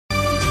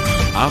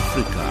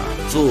Afrika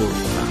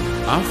Zorka.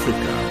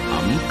 Afrika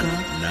amka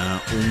na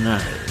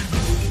ung'are.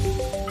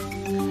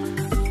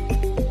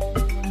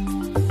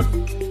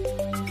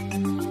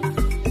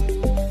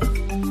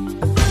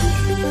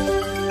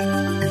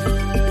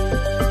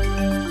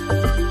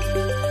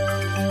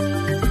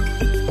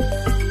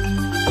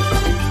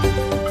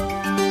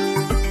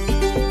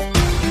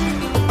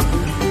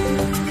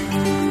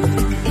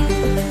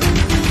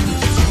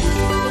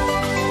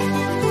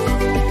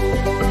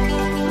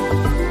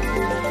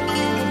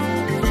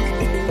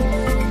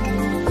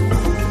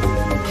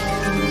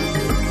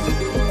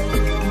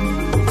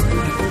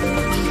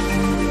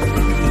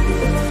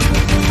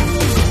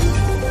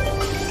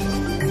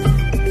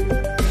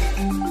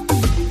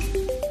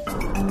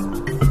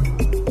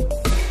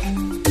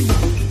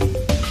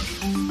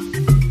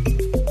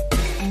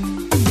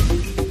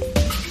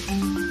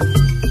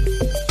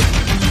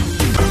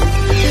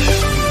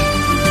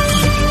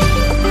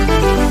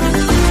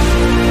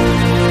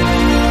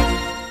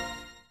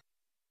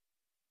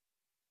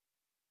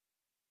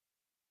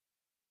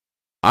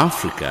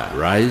 Africa,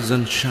 rise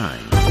and shine.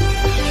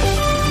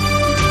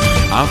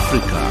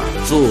 Africa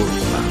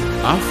Zorka.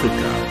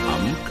 Africa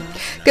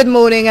amka. Good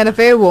morning and a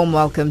very warm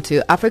welcome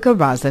to Africa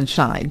Rise and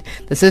Shine.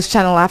 This is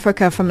Channel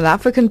Africa from an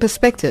African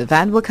perspective,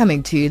 and we're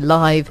coming to you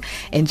live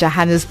in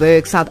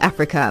Johannesburg, South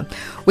Africa.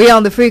 We are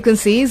on the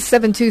frequencies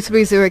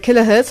 7230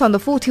 kilohertz on the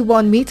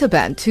 41 meter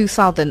band to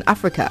Southern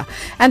Africa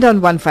and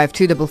on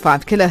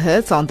 15255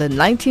 kilohertz on the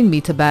 19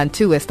 meter band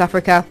to West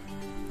Africa,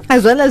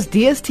 as well as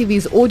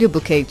DSTV's audio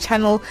bouquet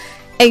channel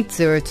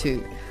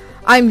 802.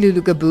 I'm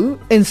Lulu Gabu,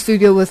 in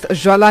studio with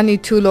Jwalani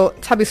Tulo,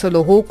 Thabiso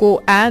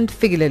Lohoko and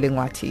Figilele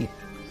Ngwati.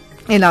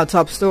 In our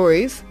top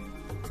stories,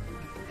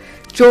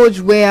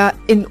 George Weah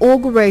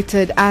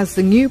inaugurated as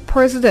the new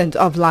president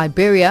of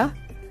Liberia.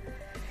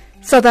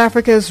 South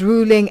Africa's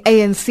ruling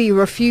ANC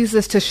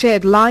refuses to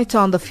shed light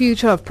on the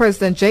future of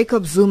President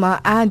Jacob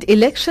Zuma, and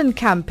election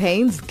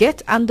campaigns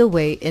get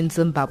underway in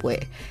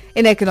Zimbabwe.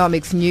 In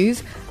economics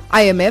news,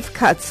 IMF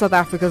cuts South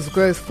Africa's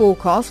growth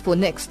forecast for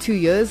next 2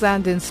 years,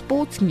 and in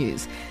sports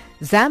news,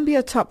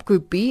 Zambia top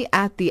Group B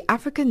at the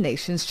African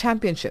Nations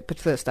Championship. But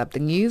first up, the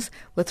news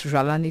with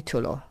Jwalani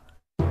Tulo.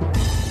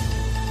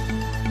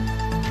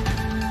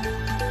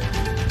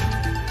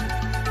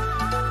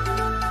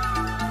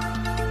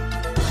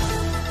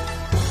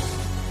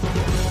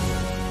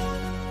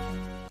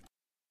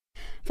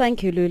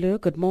 Thank you, Lulu.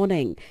 Good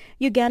morning.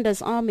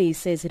 Uganda's army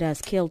says it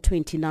has killed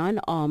 29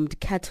 armed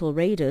cattle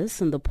raiders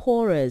in the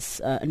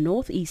porous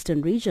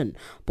northeastern region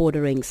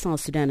bordering South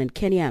Sudan and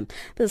Kenya.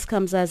 This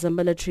comes as a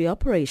military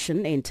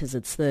operation enters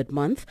its third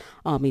month.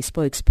 Army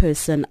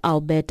spokesperson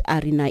Albert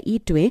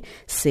Arinaitwe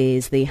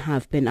says there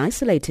have been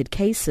isolated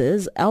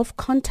cases of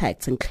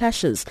contacts and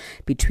clashes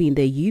between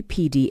the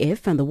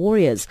UPDF and the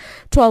warriors.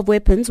 12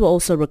 weapons were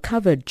also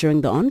recovered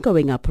during the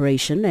ongoing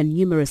operation and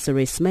numerous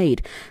arrests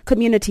made.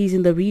 Communities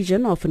in the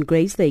region often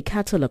graze their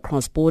cattle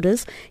across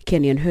borders.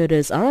 Kenyan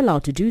herders are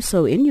allowed to do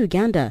so in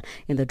Uganda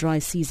in the dry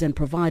season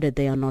provided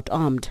they are not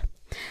armed.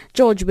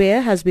 George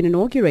Weah has been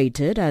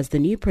inaugurated as the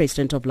new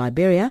president of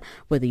Liberia,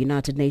 where the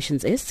United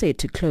Nations is set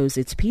to close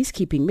its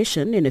peacekeeping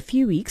mission in a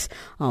few weeks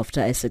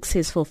after a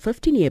successful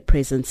 15-year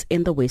presence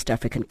in the West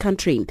African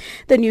country.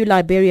 The new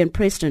Liberian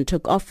president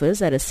took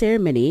office at a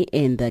ceremony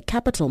in the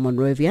capital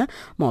Monrovia,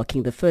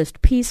 marking the first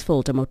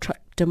peaceful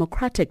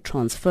democratic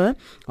transfer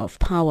of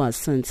power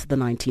since the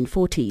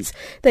 1940s.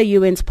 The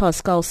UN's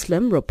Pascal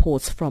Slim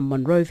reports from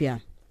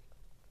Monrovia.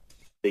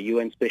 The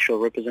UN Special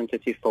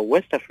Representative for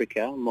West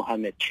Africa,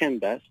 Mohamed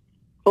Chambas,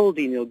 called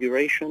the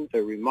inauguration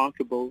a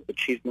remarkable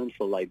achievement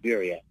for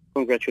Liberia,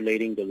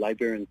 congratulating the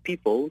Liberian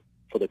people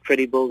for the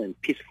credible and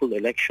peaceful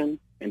election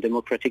and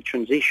democratic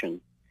transition.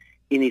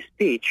 In his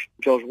speech,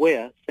 George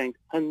Weah thanked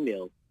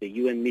UNMIL, the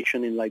UN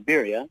mission in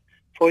Liberia,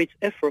 for its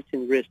efforts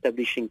in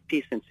re-establishing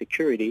peace and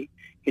security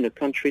in a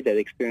country that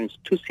experienced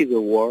 2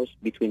 civil wars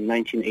between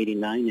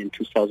 1989 and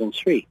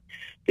 2003.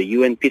 The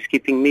UN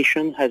peacekeeping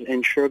mission has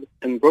ensured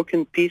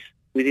unbroken peace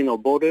within our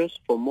borders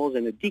for more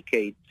than a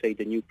decade, said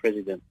the new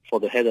president. For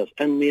the head of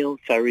UNMIL,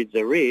 Farid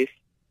Zarif,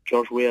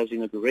 George Weah's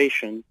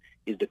inauguration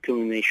is the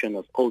culmination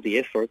of all the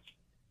efforts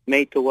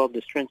made toward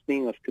the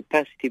strengthening of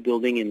capacity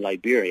building in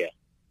Liberia.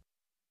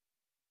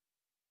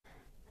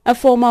 A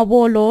former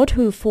warlord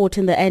who fought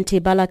in the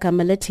anti-Balaka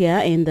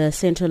militia in the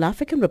Central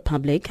African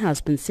Republic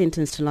has been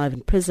sentenced to life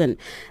in prison.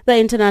 The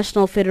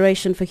International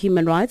Federation for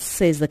Human Rights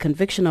says the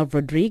conviction of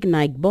Rodrigue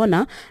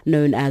Naigbona,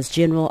 known as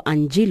General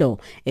Angelo,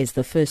 is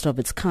the first of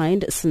its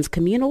kind since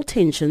communal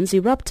tensions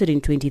erupted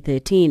in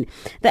 2013.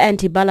 The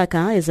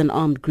anti-Balaka is an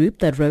armed group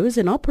that rose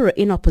in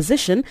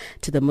opposition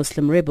to the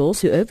Muslim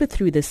rebels who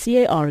overthrew the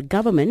CAR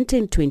government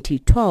in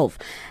 2012.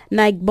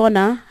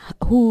 Naigbona,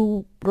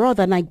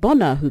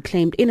 who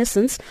claimed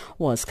innocence,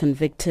 was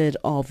convicted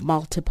of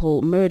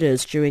multiple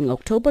murders during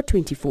October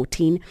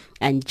 2014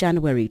 and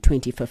January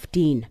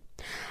 2015.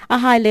 A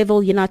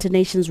high-level United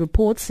Nations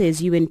report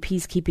says UN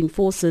peacekeeping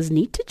forces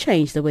need to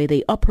change the way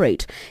they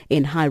operate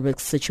in high-risk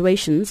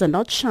situations and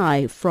not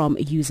shy from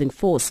using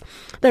force.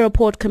 The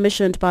report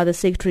commissioned by the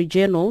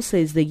Secretary-General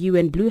says the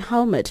UN Blue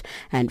Helmet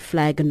and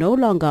flag no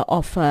longer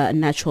offer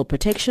natural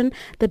protection.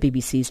 The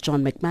BBC's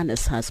John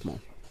McManus has more.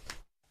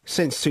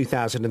 Since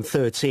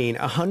 2013,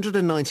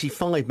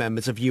 195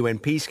 members of UN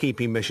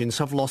peacekeeping missions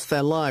have lost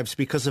their lives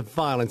because of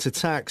violent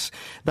attacks.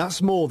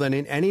 That's more than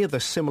in any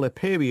other similar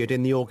period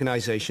in the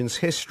organisation's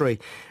history.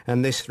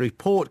 And this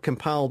report,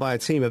 compiled by a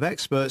team of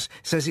experts,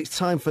 says it's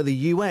time for the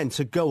UN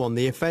to go on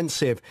the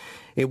offensive.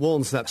 It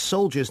warns that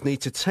soldiers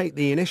need to take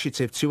the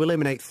initiative to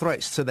eliminate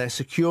threats to their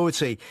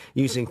security,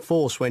 using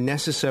force when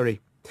necessary.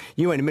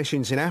 UN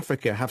missions in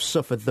Africa have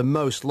suffered the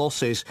most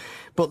losses,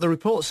 but the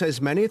report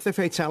says many of the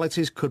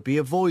fatalities could be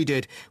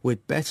avoided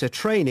with better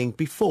training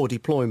before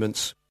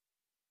deployments.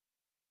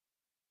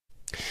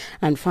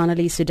 And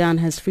finally, Sudan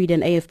has freed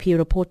an AFP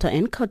reporter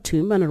in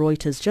Khartoum and a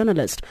Reuters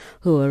journalist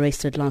who were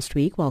arrested last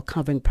week while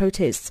covering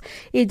protests.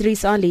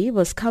 Idris Ali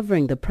was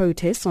covering the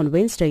protests on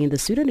Wednesday in the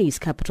Sudanese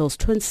capital's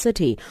twin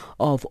city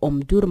of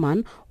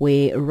Omdurman,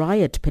 where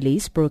riot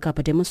police broke up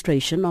a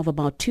demonstration of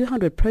about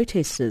 200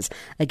 protesters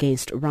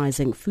against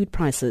rising food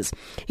prices.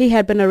 He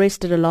had been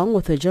arrested along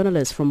with a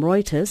journalist from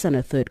Reuters and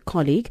a third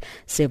colleague.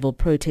 Several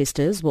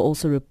protesters were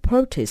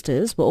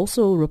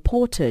also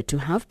reported to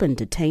have been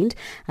detained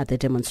at the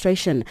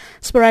demonstration.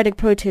 Sporadic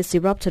protests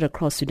erupted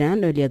across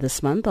Sudan earlier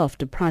this month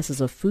after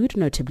prices of food,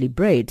 notably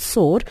bread,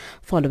 soared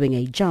following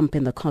a jump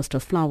in the cost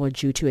of flour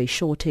due to a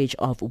shortage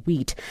of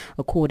wheat.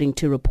 According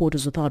to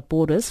Reporters Without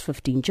Borders,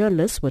 15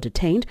 journalists were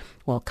detained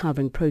while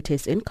covering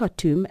protests in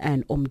Khartoum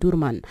and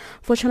Omdurman.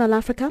 For Channel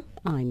Africa,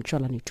 I'm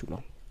Chalani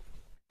Tulo.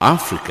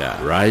 Africa,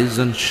 rise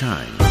and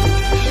shine.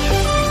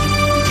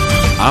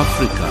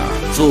 Africa,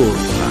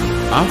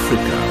 zorka.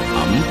 Africa,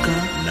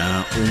 amka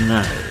na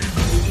ung'are.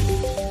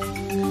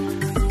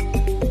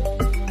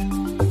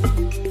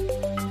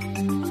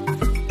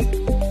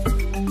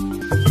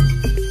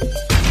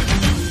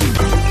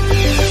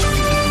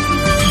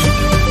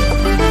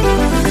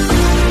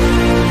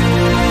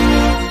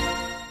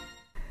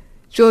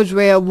 George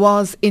Weah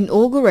was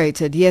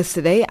inaugurated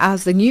yesterday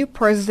as the new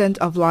president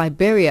of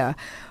Liberia,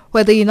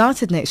 where the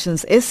United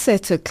Nations is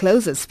set to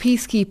close its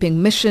peacekeeping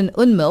mission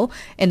UNMIL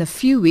in a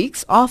few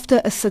weeks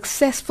after a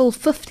successful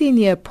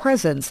 15-year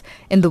presence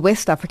in the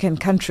West African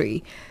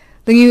country.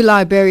 The new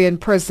Liberian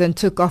president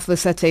took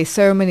office at a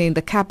ceremony in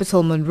the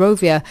capital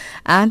Monrovia,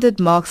 and it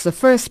marks the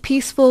first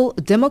peaceful,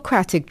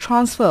 democratic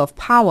transfer of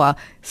power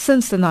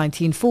since the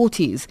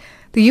 1940s.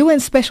 The UN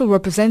Special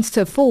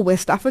Representative for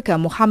West Africa,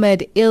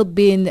 Mohamed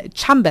Ibn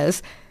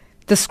Chambers,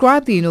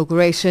 described the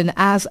inauguration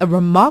as a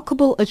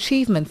remarkable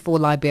achievement for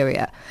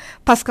Liberia.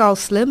 Pascal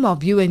Slim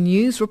of UN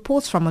News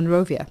reports from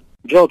Monrovia.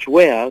 George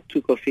Weah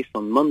took office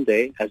on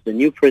Monday as the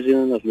new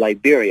president of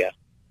Liberia,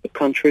 a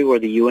country where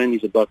the UN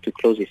is about to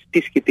close its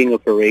peacekeeping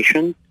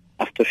operation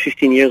after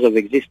 15 years of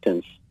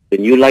existence. The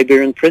new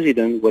Liberian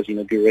president was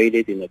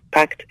inaugurated in a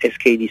packed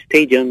SKD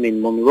Stadium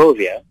in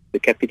Monrovia, the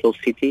capital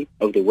city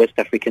of the West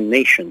African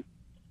nation.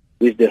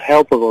 With the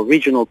help of our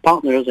regional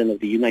partners and of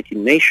the United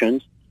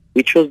Nations,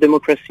 we chose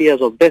democracy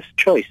as our best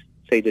choice,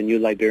 said the new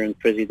Liberian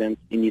president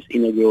in his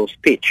inaugural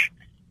speech.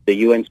 The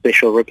UN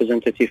Special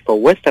Representative for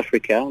West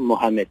Africa,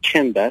 Mohamed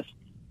Chambers,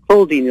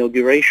 called the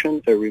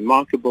inauguration a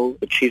remarkable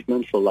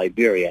achievement for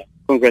Liberia,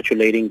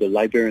 congratulating the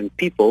Liberian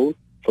people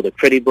for the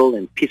credible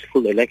and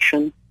peaceful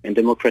election and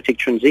democratic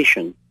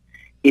transition.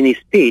 In his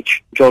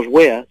speech, George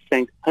Weah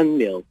thanked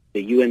UNMIL,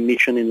 the UN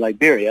mission in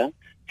Liberia,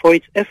 for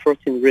its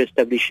efforts in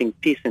re-establishing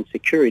peace and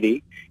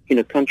security in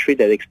a country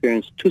that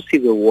experienced two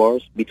civil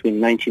wars between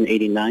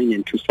 1989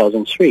 and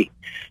 2003.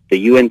 The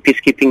UN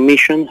peacekeeping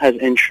mission has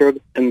ensured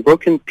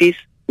unbroken peace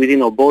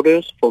within our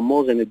borders for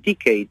more than a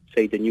decade,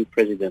 said the new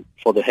president.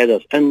 For the head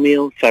of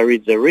UNMIL,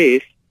 Farid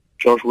Zarif,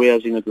 George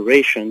Weah's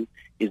inauguration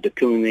is the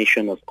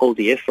culmination of all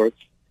the efforts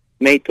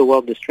made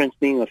toward the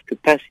strengthening of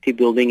capacity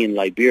building in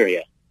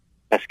Liberia.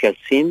 Pascal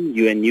Sim,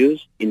 UN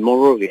News, in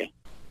Monrovia.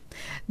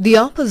 The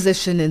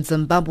opposition in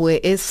Zimbabwe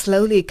is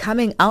slowly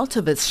coming out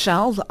of its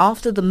shell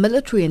after the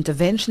military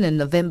intervention in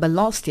November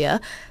last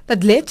year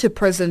that led to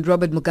President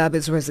Robert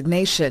Mugabe's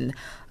resignation.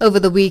 Over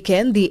the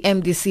weekend, the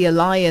MDC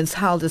Alliance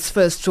held its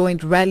first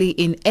joint rally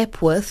in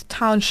Epworth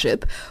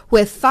Township,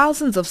 where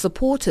thousands of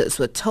supporters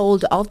were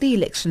told of the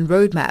election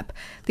roadmap.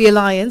 The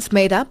alliance,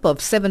 made up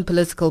of 7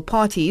 political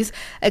parties,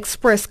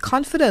 expressed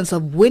confidence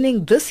of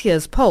winning this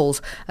year's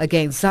polls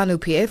against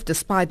ZANU-PF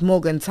despite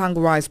Morgan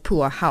Tsvangirai's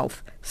poor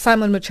health.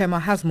 Simon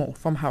Muchema has more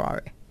from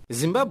Harare.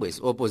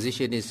 Zimbabwe's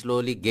opposition is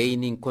slowly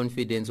gaining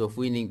confidence of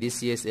winning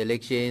this year's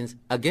elections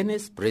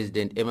against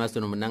President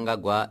Emmerson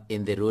Mnangagwa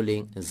in the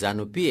ruling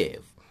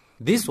ZANU-PF.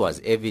 This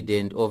was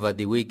evident over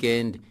the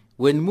weekend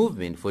when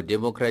Movement for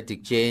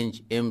Democratic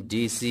Change,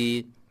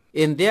 MDC,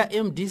 and their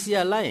MDC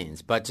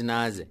Alliance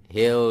partners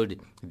held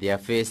their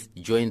first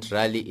joint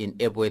rally in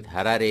Epworth,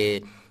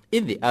 Harare,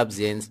 in the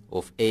absence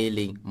of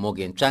ailing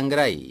Morgan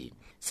Tsvangirai.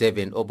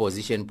 7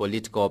 opposition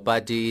political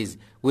parties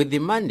with the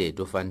mandate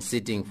of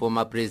unseating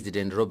former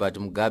President Robert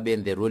Mugabe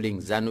and the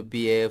ruling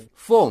ZANU-PF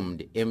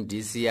formed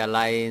MDC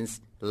Alliance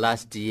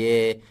last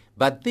year,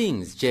 but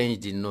things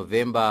changed in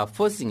November,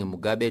 forcing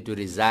Mugabe to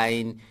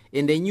resign,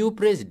 and the new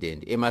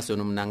president,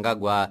 Emmerson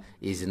Mnangagwa,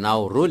 is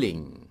now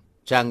ruling.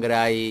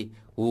 Tsvangirai,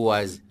 who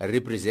was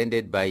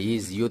represented by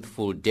his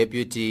youthful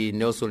deputy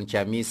Nelson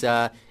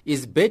Chamisa,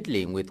 is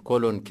battling with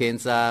colon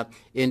cancer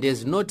and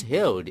has not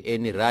held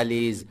any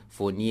rallies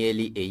for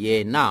nearly a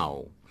year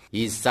now.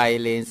 His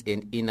silence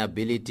and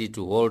inability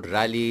to hold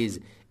rallies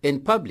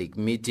and public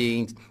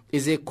meetings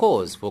is a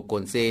cause for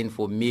concern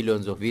for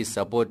millions of his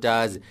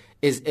supporters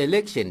as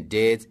election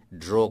dates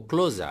draw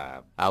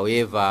closer.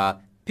 However,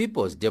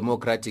 People's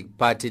Democratic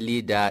Party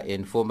leader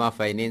and former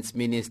finance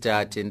minister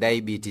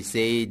Tendai Biti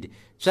said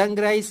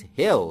Tsvangirai's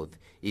health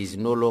is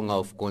no longer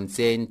of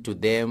concern to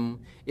them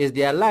as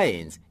the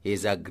alliance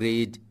has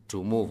agreed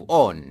to move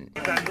on.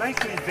 It's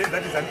unlikely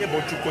that is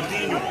unable to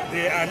continue.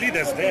 There are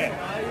leaders there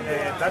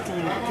that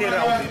will carry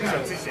out the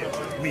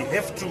transition. We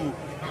have to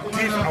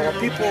give our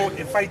people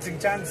a fighting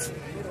chance,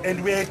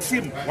 and we're a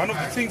team. One of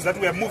the things that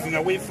we are moving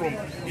away from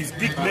is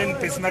big men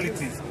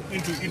personalities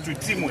into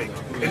teamwork,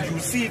 and you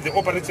see the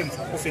operations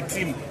of a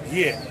team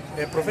here.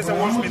 Professor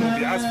Walshman will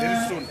be asked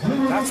very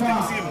soon. That's the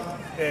team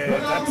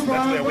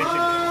that we are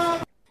working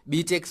with.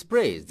 Bit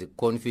expressed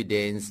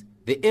confidence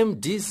the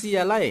MDC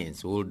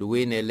Alliance would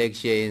win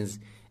elections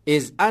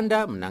as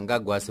under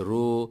Mnangagwa's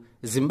rule,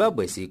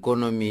 Zimbabwe's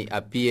economy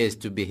appears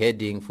to be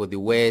heading for the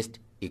West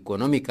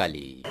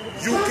economically.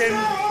 You can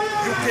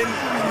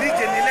rig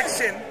an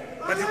election,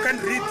 but you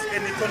can't rig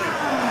an economy.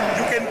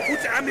 You can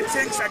put army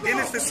tanks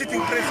against the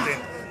sitting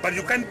president, but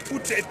you can't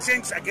put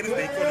tanks against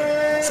the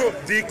economy. So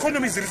the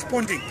economy is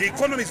responding. The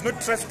economy is not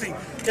trusting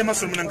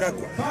Emmerson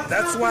Mnangagwa.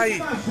 That's why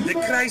the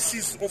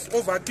crisis of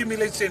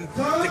overaccumulation,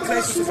 the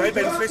crisis of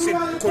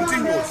hyperinflation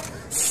continues.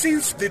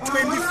 Since the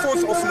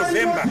 24th of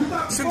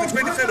November, since the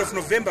 23rd of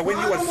November when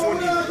he was sworn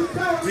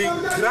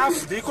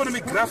in, the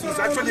economic graph is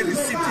actually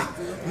receding,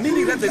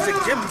 meaning that there's a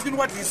gap between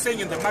what he's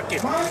saying in the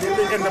market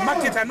and the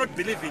market are not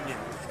believing in.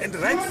 And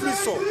rightfully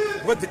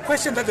so. But the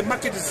question that the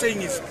market is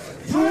saying is,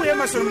 you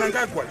Emmerson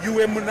Mnangagwa, you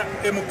were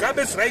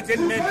Mugabe's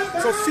right-hand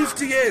man for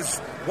 50 years.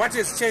 What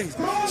has changed?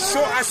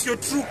 Show us your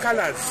true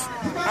colors.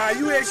 Are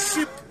you a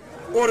sheep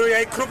or are you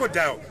a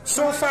crocodile?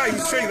 So far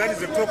he's showing that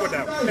he's a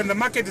crocodile, and the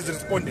market is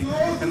responding.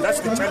 And that's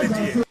the challenge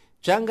here.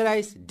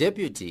 Tsvangirai's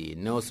deputy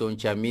Nelson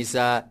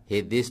Chamisa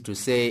had this to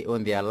say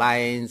on the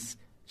alliance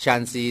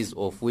chances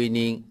of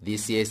winning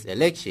this year's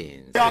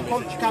elections. We are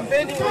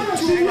campaigning on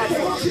two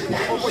platforms,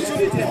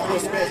 opportunity and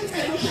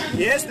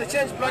prosperity. Yes, the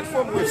change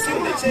platform, we've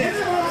seen the change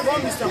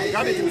from Mr.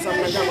 Mugabe to Mr.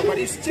 Mnangagwa, but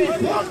it's change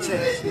without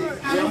change.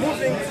 We are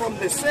moving from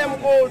the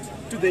same old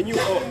to the new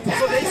old.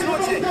 So there is no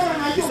change.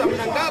 Mr.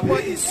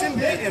 Mnangagwa is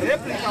simply a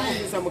replica of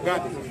Mr.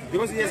 Mugabe,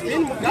 because he has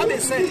been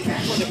Mugabe-centric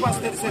for the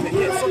past 37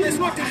 years. So there's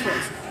no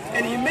difference.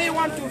 And he may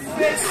want to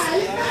face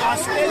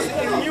us as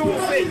a new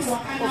face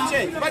of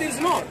change, but he's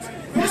not.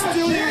 He's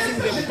still using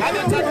the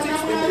Mugabe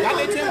tactics, the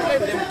Mugabe template,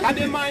 the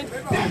Mugabe mind,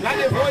 the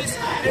Mugabe voice,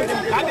 and the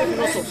Mugabe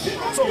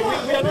philosophy. So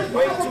we are not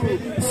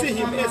going to see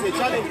him as a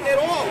challenge at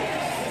all.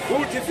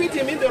 We will defeat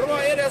him in the rural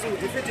areas, we will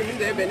defeat him in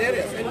the urban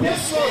areas, and we are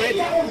so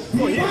ready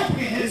for him.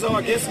 He's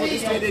our guest for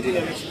this 2018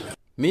 election.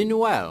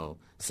 Meanwhile,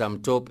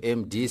 some top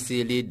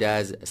MDC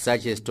leaders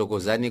such as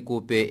Thokozani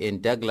Kupe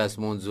and Douglas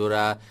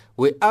Monzura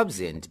were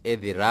absent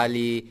at the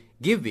rally,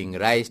 giving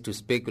rise to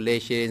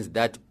speculations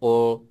that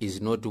all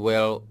is not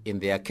well in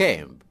their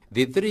camp.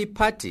 The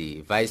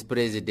three-party vice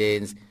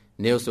presidents,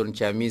 Nelson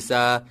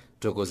Chamisa,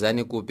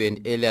 Thokozani Kupe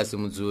and Elias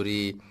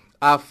Muzuri,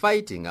 are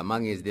fighting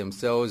among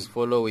themselves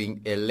following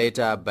a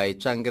letter by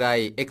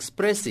Tsvangirai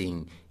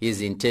expressing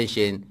his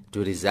intention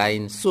to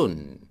resign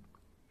soon.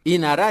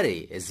 In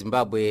Harare,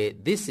 Zimbabwe,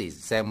 this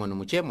is Simon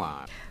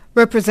Muchemwa.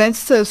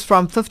 Representatives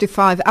from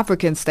 55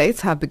 African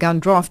states have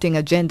begun drafting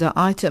agenda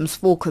items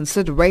for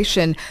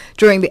consideration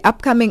during the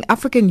upcoming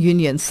African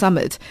Union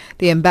Summit.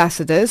 The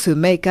ambassadors who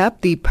make up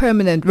the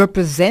Permanent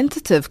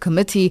Representative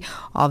Committee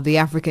of the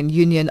African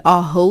Union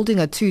are holding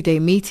a two-day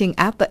meeting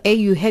at the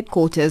AU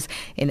headquarters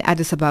in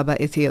Addis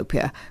Ababa,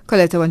 Ethiopia.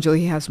 Coletta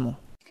Wanjohi has more.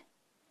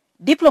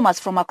 Diplomats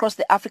from across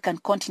the African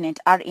continent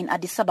are in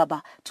Addis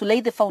Ababa to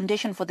lay the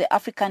foundation for the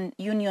African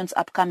Union's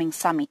upcoming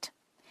summit.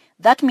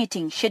 That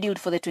meeting, scheduled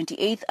for the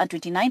 28th and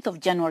 29th of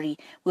January,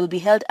 will be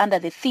held under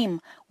the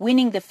theme,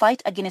 Winning the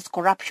Fight Against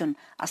Corruption,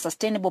 a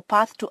Sustainable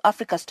Path to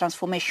Africa's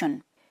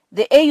Transformation.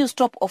 The AU's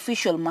top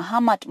official,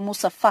 Mahamat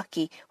Musa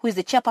Faki, who is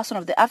the chairperson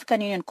of the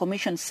African Union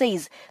Commission,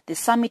 says the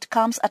summit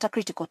comes at a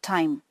critical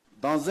time.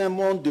 In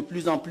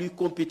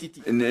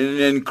an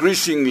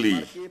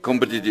increasingly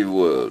competitive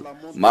world,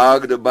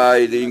 marked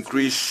by the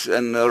increase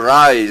and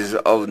rise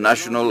of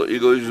national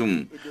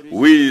egoism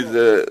with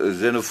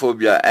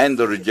xenophobia and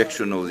the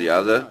rejection of the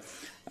other,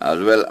 as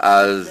well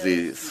as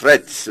the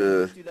threats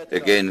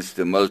against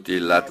the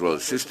multilateral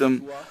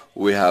system,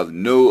 we have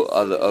no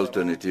other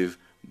alternative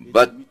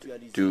but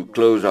to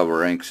close our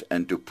ranks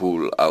and to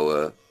pool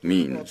our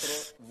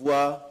means.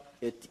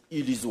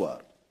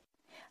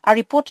 A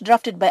report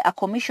drafted by a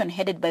commission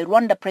headed by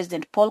Rwanda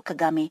President Paul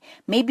Kagame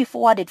may be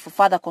forwarded for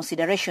further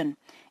consideration.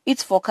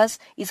 Its focus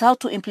is how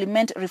to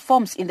implement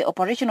reforms in the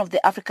operation of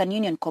the African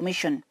Union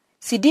Commission.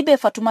 Sidibe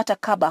Fatoumata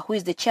Kaba, who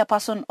is the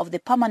chairperson of the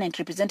Permanent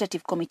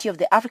Representative Committee of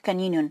the African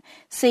Union,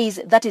 says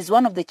that is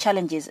one of the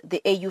challenges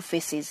the AU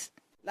faces.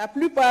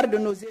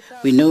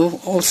 We know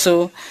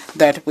also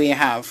that we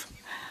have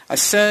a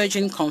surge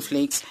in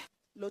conflicts,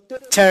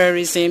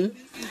 terrorism,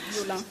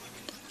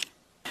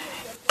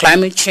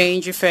 climate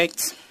change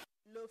effects,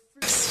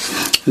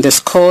 the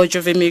scourge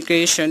of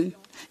immigration,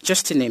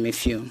 just to name a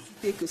few.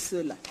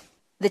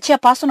 The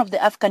chairperson of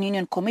the African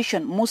Union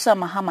Commission, Musa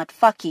Mahamat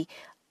Faki,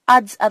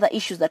 adds other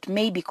issues that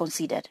may be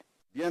considered.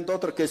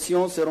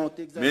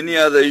 Many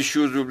other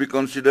issues will be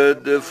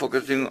considered,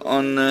 focusing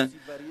on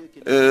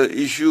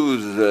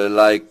issues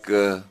like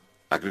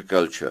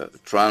agriculture,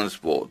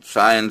 transport,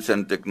 science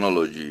and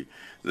technology,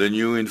 the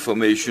new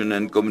information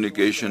and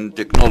communication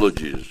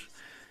technologies,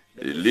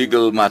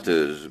 legal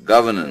matters,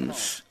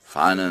 governance,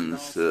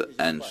 finance,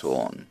 and so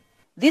on.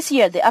 This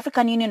year, the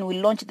African Union will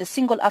launch the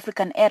Single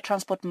African Air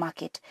Transport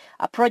Market,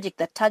 a project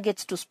that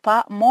targets to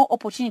spur more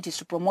opportunities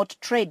to promote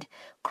trade,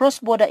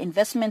 cross-border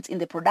investments in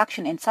the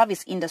production and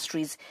service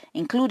industries,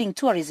 including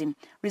tourism,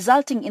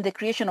 resulting in the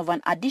creation of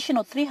an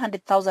additional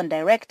 300,000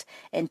 direct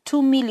and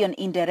 2 million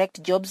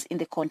indirect jobs in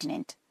the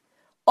continent.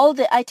 All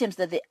the items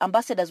that the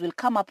ambassadors will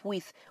come up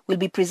with will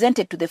be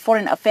presented to the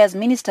foreign affairs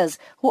ministers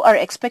who are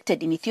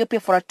expected in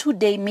Ethiopia for a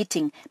 2-day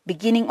meeting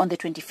beginning on the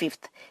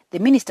 25th. The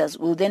ministers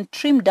will then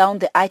trim down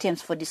the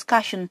items for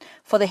discussion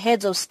for the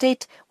heads of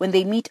state when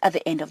they meet at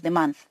the end of the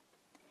month.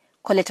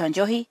 Colette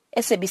Wanjohi,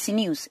 SABC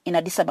News in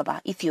Addis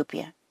Ababa,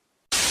 Ethiopia.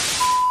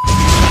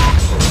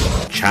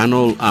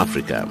 Channel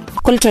Africa.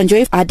 Colette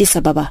Wanjohi, Addis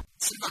Ababa.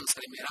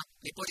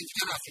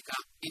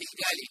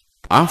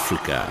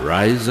 Africa,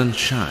 rise and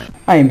shine.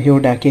 I am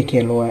Hilda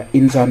Kekelwa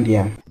in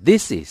Zambia.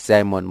 This is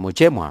Simon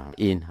Muchemwa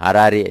in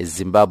Harare,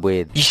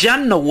 Zimbabwe.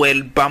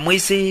 Jean-Noel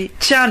Bamwese,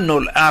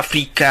 Channel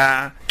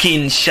Africa,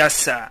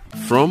 Kinshasa.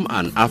 From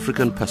an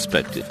African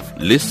perspective,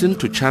 listen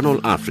to Channel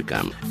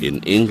Africa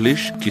in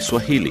English,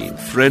 Kiswahili,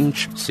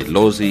 French,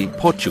 Silozi,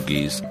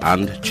 Portuguese,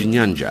 and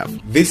Chinyanja.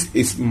 This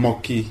is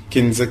Moki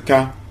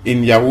Kinzeka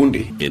in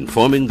Yaoundé,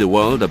 informing the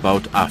world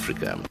about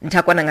Africa.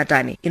 Ntakwana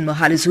Ngatani in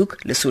Mohalizuk,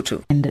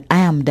 Lesotho. And I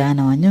am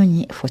Diana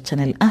Wanyonyi for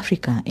Channel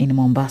Africa in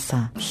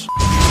Mombasa.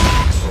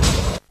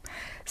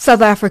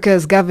 South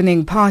Africa's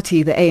governing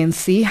party, the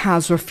ANC,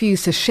 has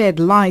refused to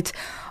shed light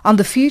on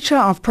the future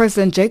of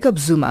President Jacob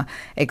Zuma,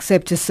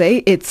 except to say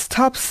its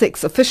top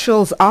 6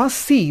 officials are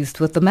seized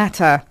with the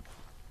matter.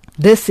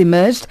 This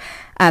emerged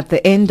at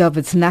the end of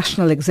its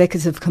National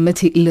Executive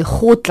Committee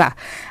Lekgotla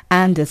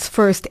and its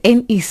first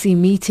NEC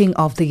meeting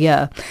of the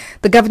year.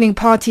 The governing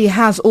party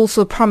has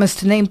also promised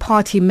to name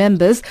party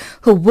members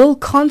who will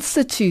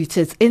constitute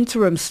its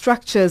interim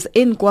structures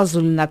in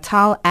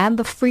KwaZulu-Natal and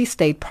the Free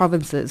State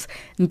provinces.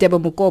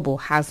 Ntebo Mukobo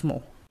has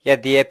more.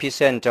 At the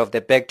epicenter of the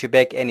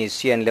back-to-back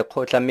NEC and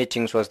Lekgotla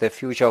meetings was the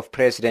future of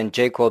President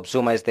Jacob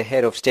Zuma as the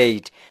head of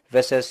state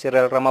versus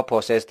Cyril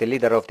Ramaphosa as the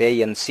leader of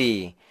the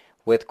ANC.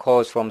 With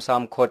calls from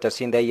some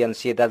quarters in the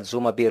ANC that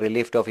Zuma be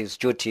relieved of his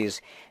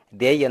duties,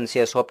 the ANC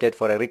has opted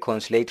for a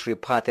reconciliatory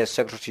path, as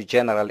Secretary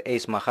General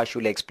Ace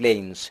Magashule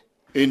explains.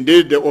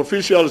 Indeed, the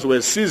officials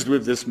were seized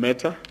with this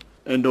matter,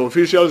 and the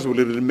officials will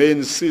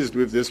remain seized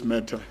with this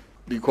matter,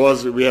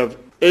 because we have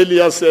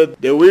earlier said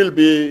there will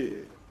be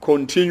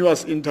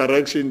continuous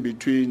interaction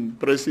between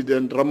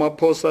President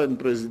Ramaphosa and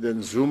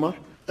President Zuma,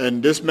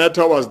 and this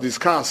matter was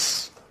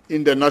discussed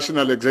in the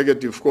National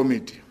Executive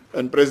Committee.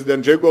 And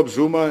President Jacob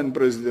Zuma and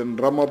President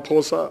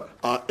Ramaphosa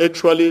are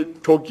actually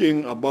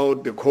talking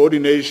about the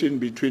coordination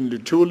between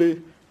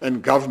Luthuli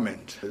and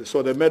government.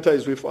 So the matter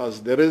is with us.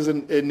 There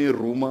isn't any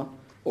rumor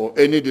or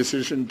any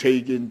decision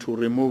taken to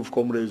remove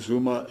Comrade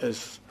Zuma,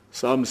 as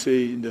some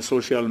say in the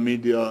social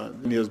media.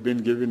 He has been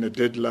given a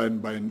deadline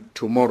by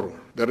tomorrow.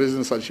 There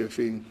isn't such a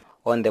thing.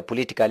 On the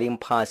political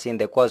impasse in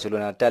the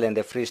KwaZulu-Natal and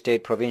the Free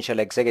State Provincial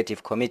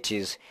Executive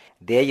Committees,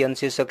 the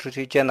ANC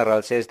Secretary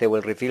General says they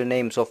will reveal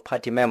names of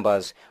party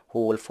members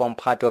who will form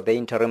part of the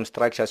interim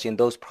structures in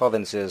those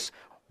provinces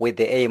with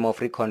the aim of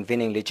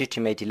reconvening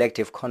legitimate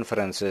elective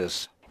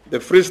conferences. The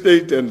Free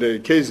State and the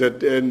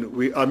KZN,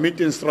 we are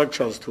meeting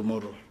structures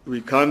tomorrow.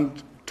 We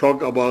can't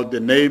talk about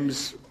the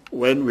names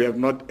when we have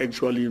not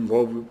actually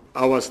involved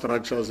our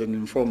structures and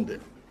informed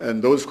them.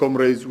 And those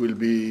comrades will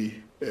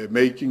be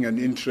making an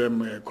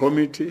interim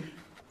committee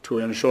to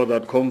ensure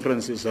that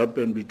conferences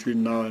happen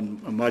between now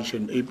and March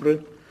and April.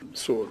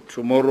 So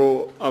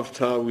tomorrow,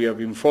 after we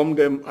have informed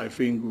them, I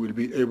think we'll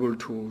be able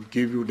to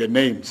give you the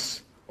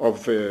names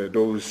of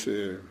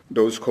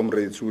those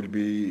comrades who will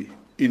be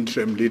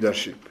interim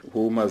leadership,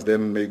 who must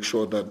then make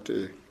sure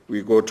that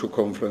we go to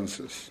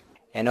conferences.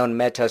 And on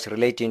matters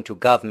relating to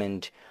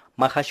government,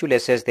 Magashule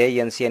says the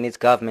ANC and its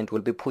government will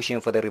be pushing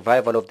for the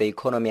revival of the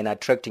economy and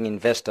attracting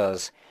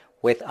investors.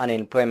 With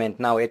unemployment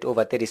now at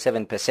over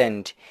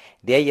 37%,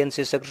 the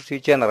ANC Secretary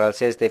General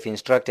says they've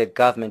instructed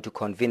government to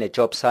convene a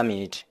job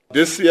summit.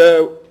 This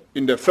year,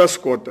 in the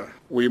first quarter,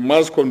 we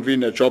must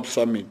convene a job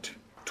summit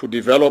to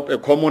develop a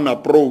common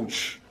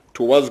approach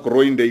towards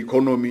growing the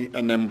economy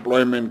and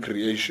employment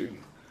creation.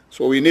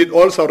 So we need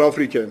all South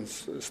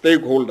Africans,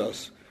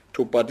 stakeholders,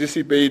 to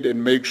participate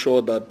and make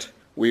sure that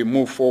we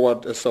move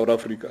forward as South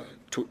Africa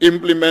to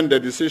implement the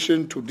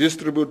decision to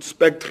distribute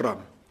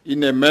spectrum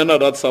in a manner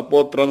that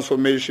supports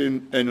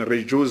transformation and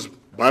reduce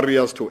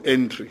barriers to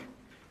entry,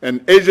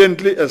 and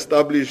urgently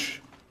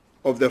establish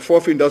of the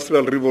Fourth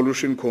Industrial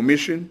Revolution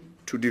Commission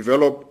to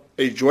develop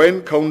a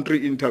joint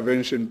country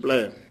intervention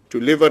plan to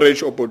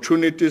leverage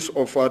opportunities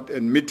offered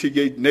and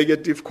mitigate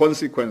negative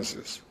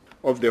consequences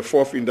of the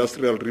Fourth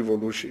Industrial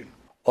Revolution.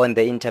 On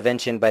the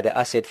intervention by the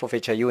Asset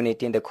Forfeiture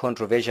Unit in the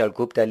controversial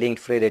Gupta-linked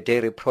Vrede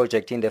Dairy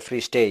project in the Free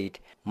State,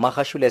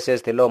 Magashule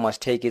says the law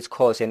must take its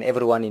course and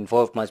everyone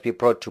involved must be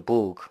brought to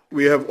book.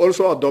 We have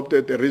also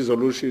adopted a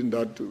resolution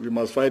that we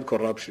must fight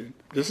corruption.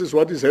 This is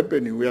what is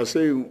happening. We are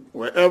saying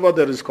wherever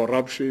there is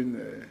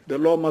corruption, the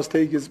law must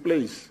take its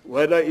place,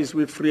 whether it's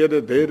with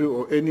Vrede Dairy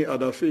or any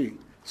other thing.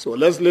 So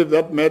let's leave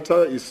that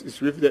matter. It's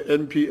with the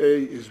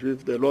NPA, it's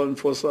with the law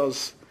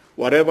enforcers.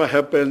 Whatever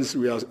happens,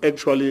 we are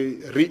actually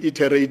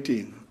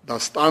reiterating the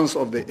stance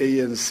of the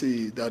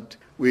ANC that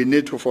we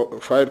need to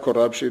fight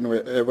corruption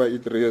wherever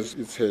it raises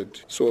its head.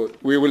 So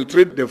we will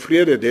treat the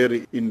Vrede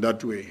Dairy in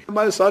that way.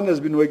 My son has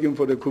been working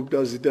for the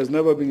Guptas. It has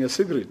never been a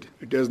secret.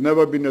 It has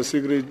never been a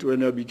secret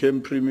when I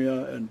became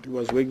premier and he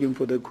was working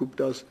for the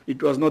Guptas.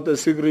 It was not a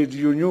secret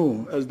you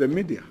knew as the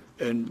media.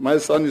 And my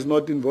son is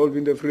not involved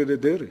in the Vrede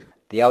Dairy.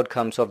 The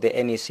outcomes of the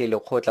NEC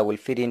Lekgotla will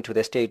feed into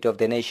the State of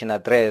the Nation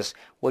address,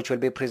 which will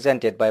be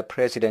presented by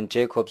President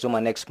Jacob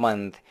Zuma next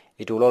month.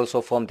 It will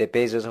also form the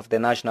basis of the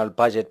national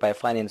budget by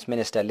Finance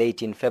Minister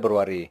late in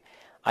February.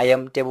 I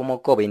am Tebo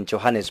Mokobe in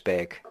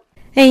Johannesburg.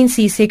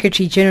 ANC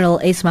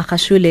Secretary-General Ace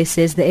Magashule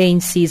says the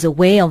ANC is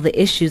aware of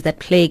the issues that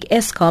plague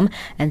Eskom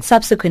and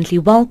subsequently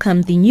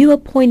welcomed the new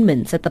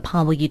appointments at the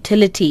power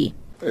utility.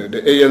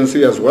 The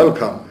ANC has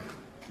welcomed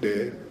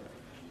the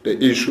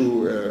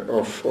issue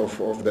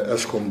of the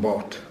Eskom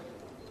board.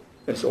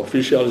 As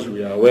officials,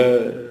 we are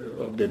aware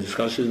of the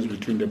discussions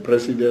between the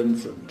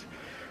presidents, and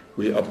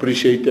we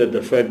appreciated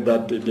the fact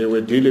that they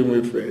were dealing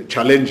with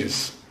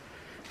challenges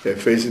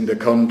facing the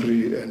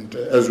country, and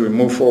as we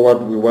move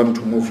forward, we want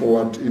to move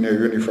forward in a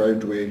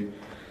unified way.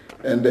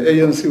 And the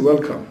ANC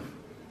welcome.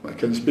 I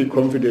can speak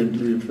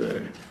confidently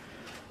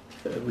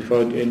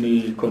without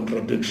any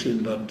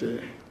contradiction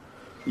that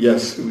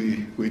yes,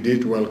 we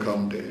did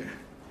welcome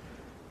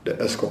the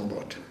Eskom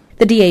board.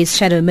 The DA's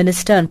Shadow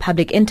Minister on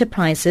Public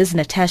Enterprises,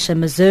 Natasha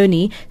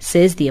Mazzoni,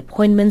 says the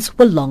appointments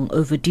were long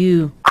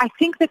overdue. I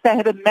think that they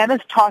have a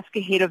mammoth task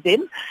ahead of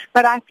them,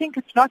 but I think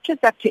it's not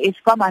just up to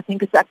Eskom, I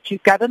think it's up to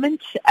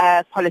government,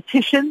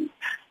 politicians,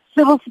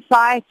 civil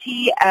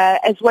society,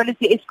 as well as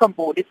the Eskom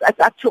board. It's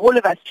up to all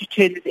of us to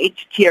turn this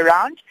entity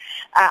around.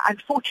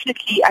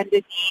 Unfortunately, under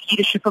the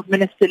leadership of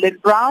Minister Lynn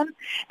Brown,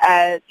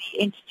 the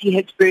entity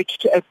has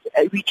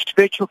reached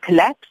virtual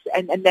collapse,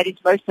 and that is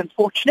most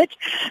unfortunate.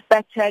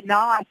 But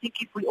now I think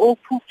if we all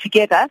pull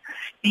together,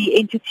 the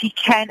entity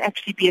can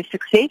actually be a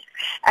success.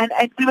 And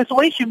we must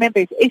always remember,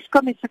 if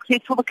Eskom is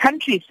successful, the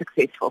country is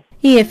successful.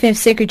 EFF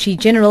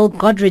Secretary-General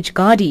Godrich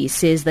Gadi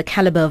says the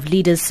caliber of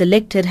leaders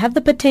selected have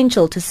the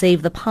potential to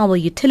save the power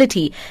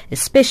utility,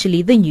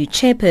 especially the new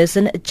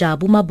chairperson,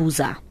 Jabu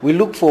Mabuza. We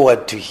look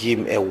forward to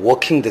him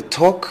walking the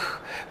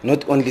talk,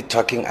 not only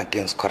talking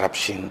against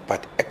corruption,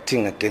 but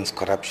acting against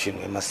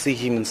corruption. We must see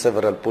him in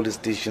several police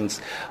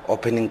stations,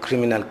 opening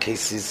criminal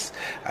cases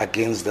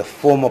against the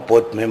former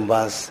board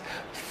members,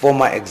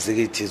 former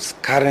executives,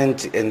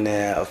 current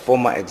and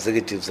former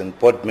executives and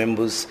board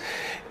members,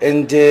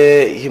 and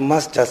he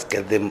must just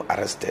get them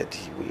arrested.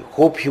 We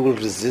hope he will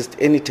resist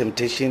any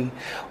temptation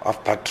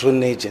of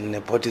patronage and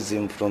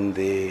nepotism from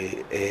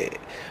the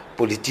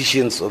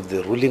politicians of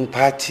the ruling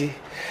party,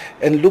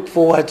 and look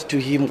forward to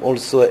him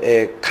also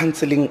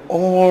cancelling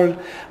all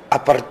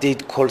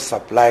apartheid coal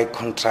supply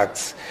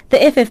contracts.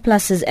 The FF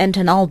Plus's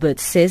Anton Albert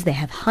says they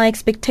have high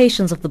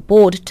expectations of the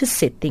board to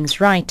set things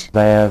right.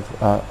 They have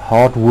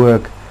hard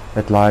work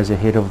that lies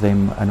ahead of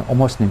them, and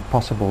almost an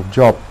impossible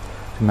job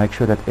to make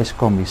sure that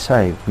Eskom is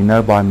saved. We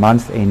know by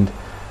month end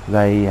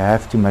they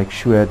have to make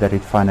sure that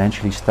it's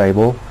financially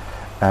stable.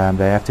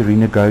 They have to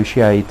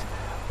renegotiate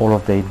all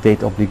of their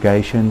debt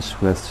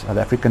obligations with South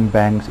African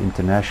banks,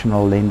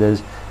 international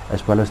lenders,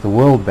 as well as the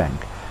World Bank.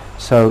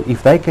 So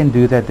if they can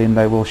do that, then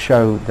they will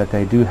show that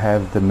they do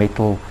have the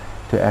mettle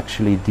to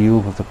actually deal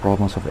with the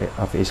problems of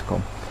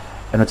Eskom.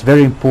 And it's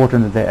very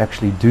important that they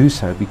actually do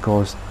so,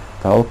 because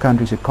the whole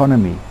country's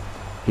economy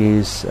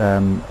is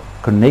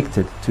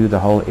connected to the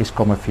whole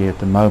Eskom affair at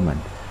the moment.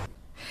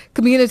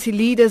 Community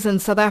leaders in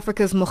South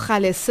Africa's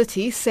Mogale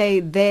city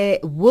say there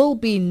will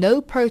be no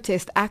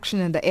protest action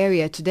in the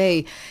area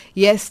today.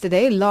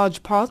 Yesterday,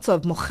 large parts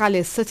of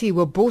Mogale city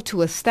were brought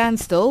to a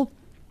standstill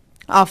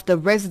after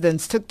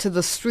residents took to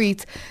the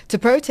streets to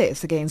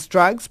protest against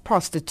drugs,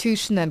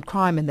 prostitution and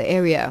crime in the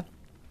area.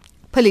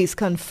 Police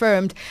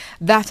confirmed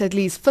that at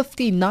least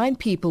 59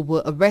 people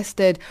were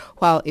arrested,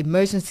 while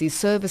emergency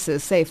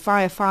services say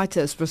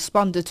firefighters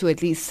responded to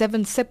at least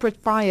 7 separate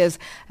fires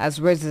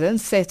as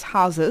residents set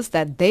houses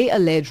that they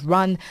allege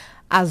run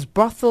as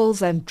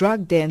brothels and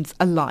drug dens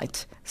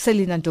alight.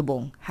 Selina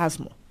Dobong has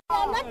more. They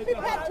are not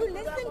prepared to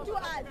listen to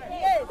us,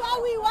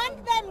 so we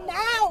want them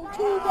now,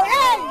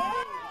 today.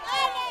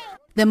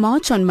 The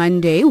march on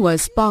Monday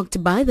was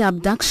sparked by the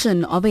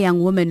abduction of a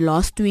young woman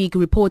last week,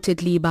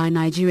 reportedly by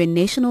Nigerian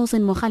nationals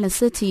in Mogale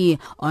City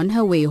on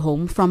her way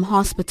home from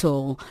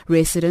hospital.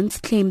 Residents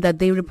claim that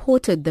they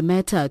reported the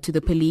matter to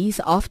the police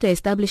after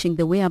establishing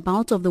the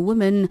whereabouts of the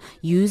woman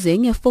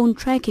using a phone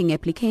tracking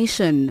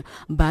application.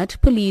 But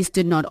police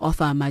did not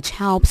offer much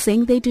help,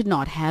 saying they did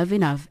not have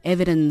enough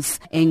evidence.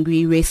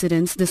 Angry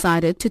residents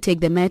decided to take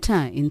the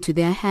matter into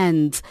their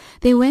hands.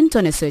 They went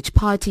on a search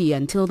party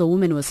until the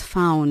woman was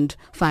found.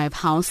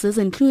 5 houses,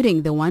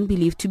 including the one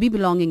believed to be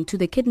belonging to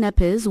the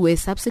kidnappers, were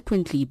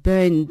subsequently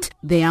burned.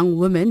 The young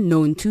woman,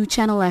 known to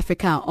Channel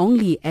Africa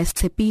only as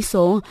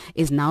Tshepiso,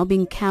 is now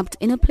being kept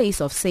in a place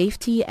of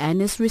safety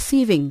and is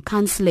receiving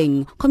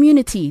counseling.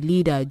 Community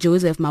leader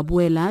Joseph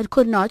Mabuela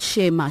could not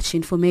share much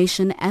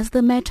information as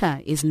the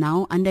matter is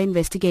now under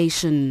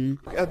investigation.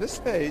 At this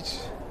stage,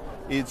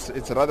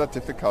 it's rather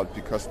difficult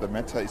because the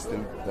matter is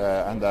still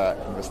under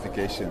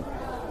investigation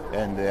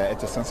and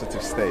at a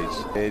sensitive stage.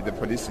 The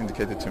police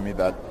indicated to me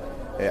that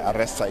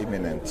arrests are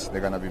imminent.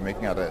 They're going to be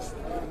making arrests.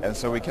 And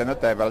so we cannot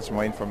divulge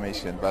more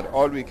information. But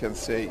all we can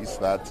say is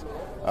that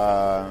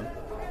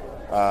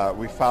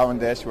we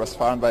found her. She was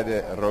found by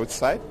the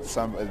roadside.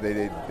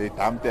 They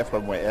dumped her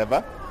from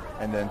wherever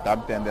and then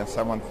dumped her, and then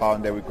someone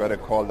found her. We got a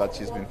call that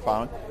she's been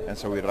found, and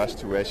so we rushed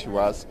to where she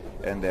was,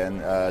 and then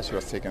she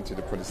was taken to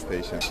the police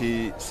station.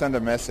 She sent a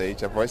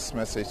voice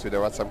message to the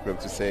WhatsApp group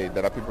to say,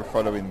 there are people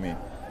following me.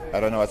 I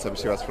don't know what's up.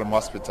 She was from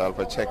hospital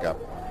for a checkup.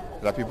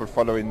 There are people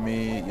following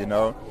me,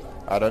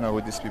 I don't know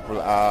who these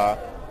people are,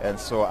 and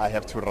so I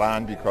have to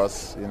run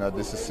because,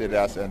 this is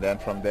serious. And then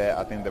from there,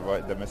 I think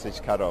the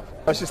message cut off.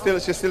 But she's still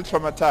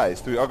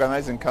traumatized. We're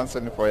organizing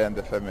counseling for her and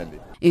the family.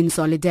 In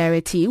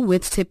solidarity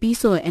with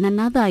Tshepiso and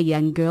another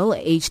young girl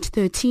aged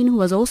 13 who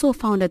was also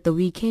found at the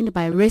weekend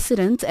by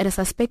residents at a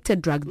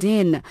suspected drug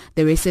den,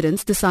 the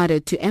residents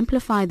decided to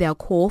amplify their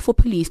call for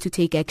police to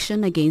take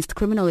action against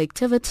criminal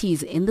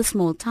activities in the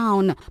small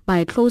town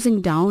by closing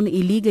down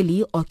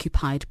illegally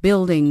occupied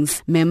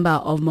buildings.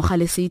 Member of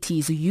Mogale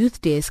City's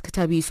youth desk,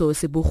 Tabiso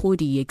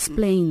Sebukhudi,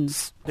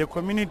 explains. The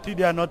community,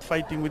 they are not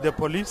fighting with the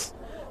police,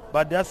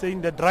 but they are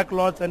saying the drug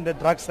lords and the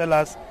drug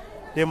sellers,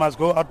 they must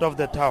go out of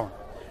the town.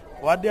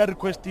 What they are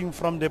requesting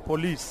from the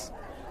police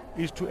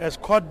is to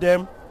escort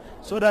them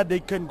so that they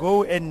can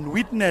go and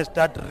witness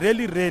that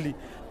really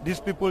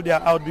these people, they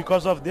are out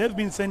because of they've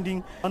been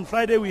sending. On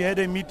Friday we had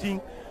a meeting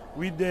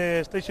with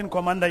the station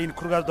commander in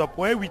Krugersdorp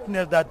where we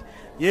witnessed that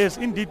yes,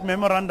 indeed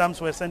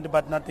memorandums were sent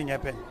but nothing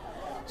happened.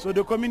 So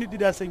the community,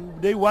 they are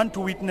saying they want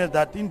to witness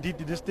that indeed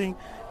this thing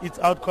is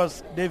out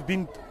because they've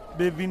been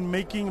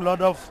making a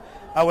lot of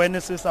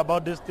awarenesses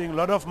about this thing, a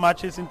lot of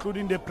marches,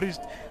 including the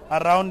priests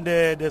around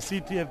the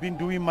city have been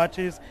doing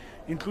marches,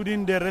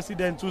 including the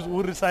residents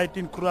who reside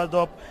in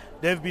Krugersdorp,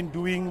 they've been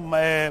doing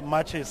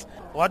marches.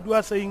 What we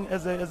are saying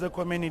as a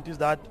community is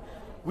that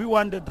we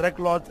want the drug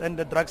lords and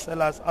the drug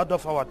sellers out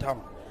of our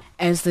town.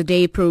 As the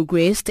day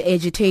progressed,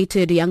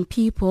 agitated young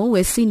people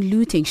were seen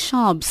looting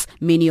shops,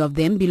 many of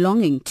them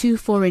belonging to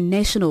foreign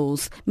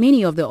nationals.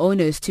 Many of the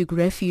owners took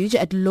refuge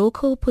at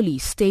local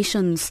police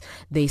stations.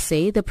 They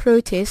say the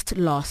protest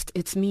lost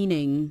its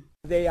meaning.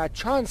 They are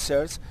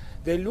chancers.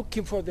 They're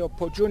looking for the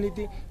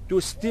opportunity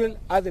to steal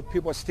other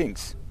people's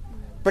things,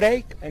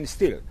 break and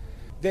steal.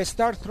 They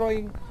start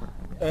throwing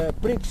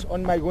bricks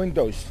on my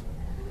windows.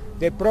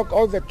 They broke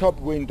all the top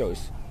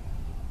windows.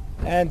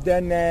 And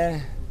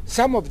then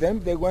some of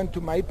them, they went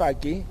to my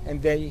buggy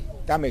and they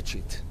damaged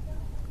it.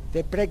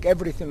 They break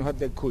everything what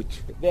they could.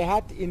 They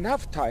had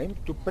enough time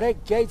to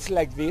break gates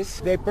like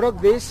this. They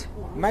broke this,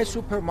 my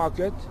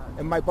supermarket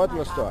and my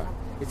bottle store.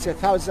 It's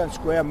 1,000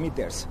 square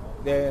meters,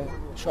 the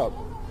shop.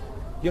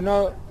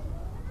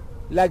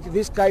 Like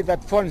this guy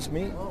that phones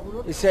me,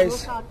 he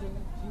says,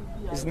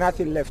 there's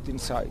nothing left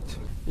inside.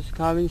 It's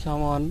coming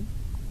someone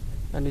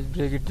and he's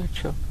breaking that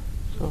shop.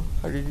 So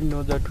I didn't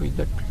know that with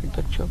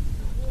that shop.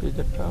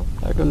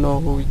 I don't know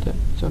who is that.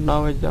 So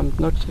now I'm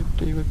not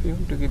safety if you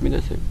want to give me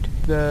the safety.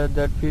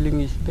 That feeling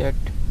is bad.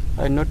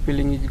 I'm not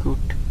feeling is good.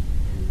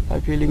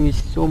 My feeling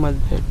is so much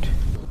bad.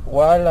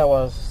 While I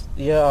was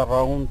here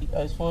around,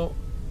 I saw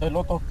a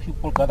lot of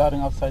people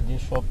gathering outside the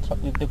shop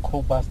with the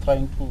crowbars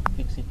trying to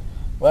fix it.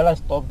 While I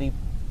stopped, they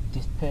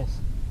dispersed.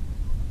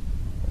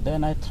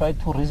 Then I tried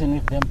to reason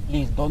with them,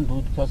 please don't do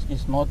it because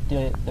it's not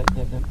the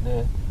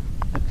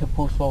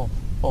purpose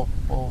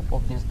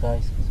of these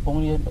guys. It's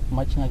only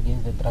marching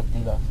against the drug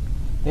dealers.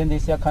 Then they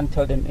say I can't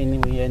tell them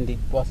anyway, and it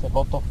was a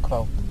lot of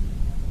crowd.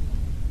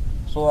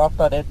 So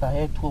after that I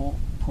had to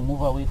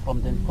move away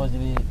from them because they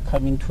were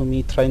coming to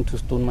me trying to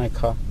steal my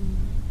car.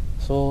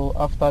 So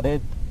after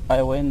that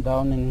I went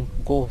down and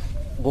go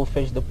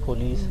fetch the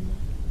police.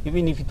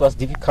 even if it was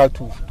difficult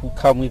to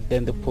come with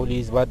them, the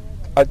police, but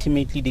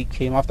ultimately they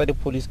came. After the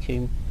police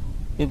came,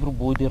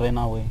 everybody ran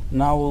away.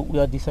 Now we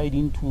are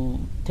deciding to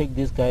take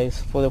these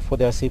guys for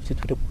their safety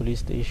to the police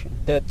station.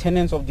 The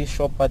tenants of this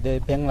shop are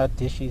the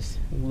Bangladeshis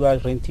who are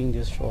renting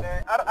this shop.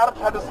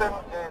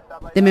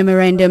 The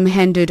memorandum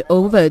handed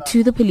over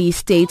to the police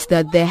states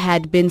that there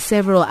had been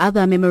several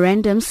other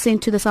memorandums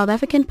sent to the South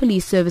African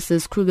Police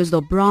Services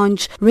Krugersdorp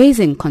branch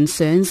raising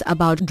concerns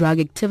about drug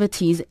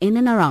activities in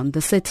and around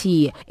the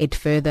city. It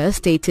further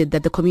stated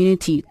that the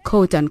community,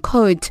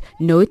 quote-unquote,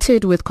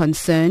 noted with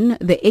concern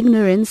the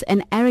ignorance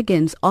and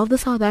arrogance of the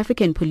South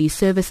African Police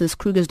Services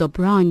Krugersdorp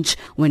branch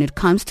when it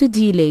comes to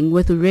dealing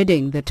with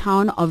ridding the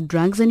town of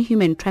drugs and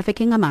human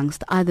trafficking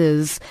amongst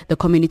others. The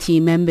community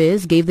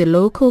members gave the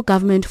local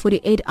government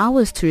 48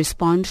 hours to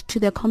respond to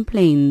their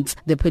complaints.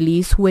 The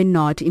police were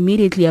not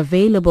immediately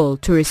available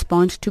to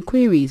respond to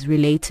queries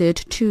related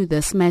to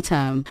this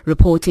matter.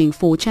 Reporting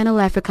for Channel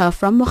Africa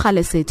from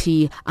Mogale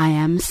City, I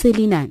am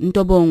Selina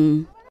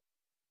Ntobong.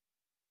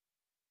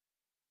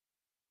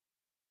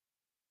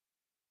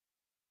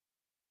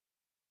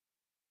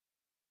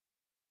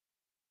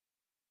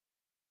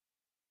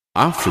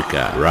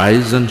 Africa,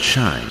 rise and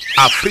shine.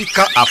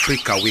 Africa,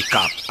 Africa, wake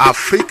up.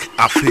 Afrique,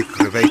 Afrique,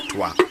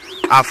 réveille-toi.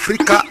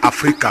 Africa,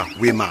 Africa,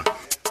 wema.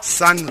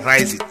 Sun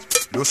rises.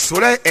 Le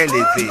soleil est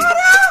levé.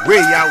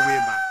 Weya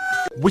wema.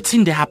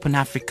 Wetin dey happen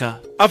Africa?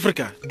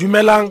 Africa,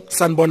 dumelang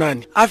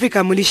sanbonani.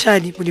 Africa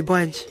mulishani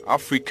mulibwanji.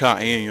 Africa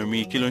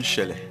yomi kilon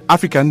shele.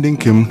 Africa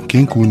ndinkim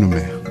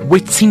kinkunume.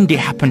 Wetin dey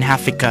happen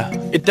Africa?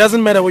 It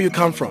doesn't matter where you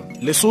come from.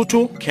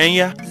 Lesotho,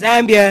 Kenya,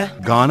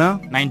 Zambia, Ghana,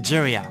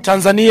 Nigeria,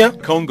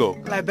 Tanzania, Congo,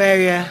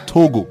 Liberia,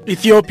 Togo,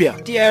 Ethiopia,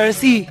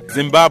 DRC,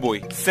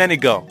 Zimbabwe,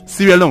 Senegal,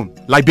 Sierra Leone,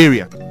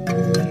 Liberia.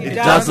 It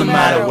doesn't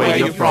matter where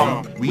you're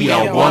from. We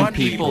are one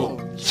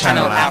people.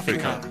 Channel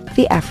Africa.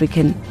 The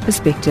African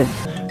Perspective.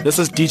 This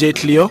is DJ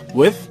Cleo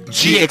with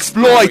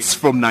G-Exploits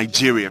from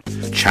Nigeria.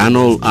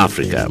 Channel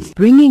Africa.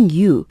 Bringing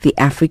you the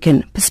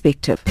African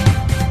perspective.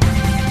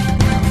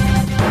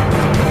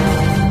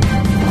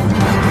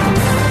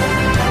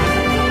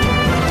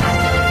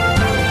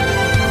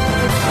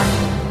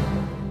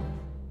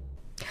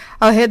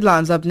 Our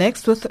headlines up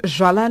next with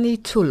Jalani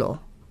Tulo.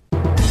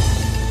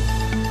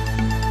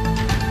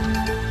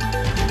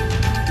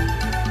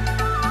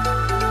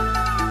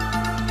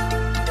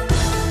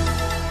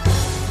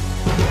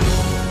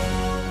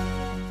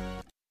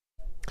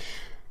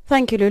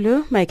 Thank you,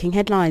 Lulu. Making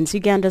headlines.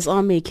 Uganda's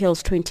army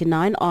kills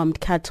 29 armed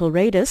cattle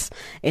raiders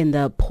in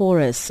the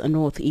porous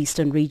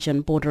northeastern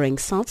region bordering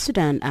South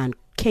Sudan and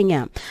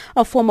Kenya.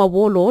 A former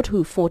warlord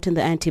who fought in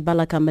the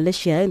anti-Balaka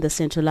militia in the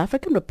Central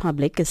African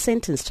Republic is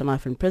sentenced to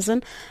life in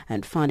prison.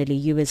 And finally,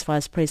 U.S.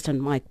 Vice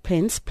President Mike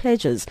Pence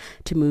pledges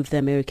to move the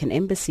American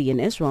embassy in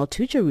Israel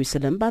to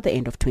Jerusalem by the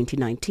end of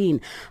 2019.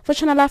 For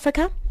Channel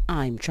Africa,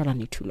 I'm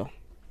Jalani Tulo.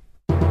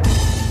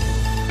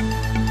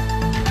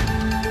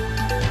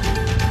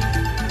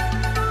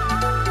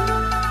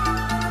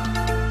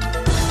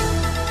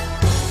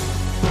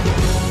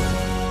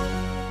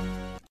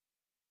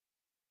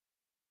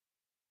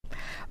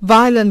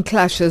 Violent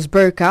clashes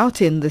broke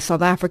out in the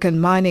South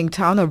African mining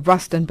town of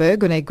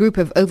Rustenburg when a group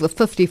of over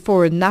 50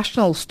 foreign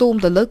nationals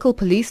stormed the local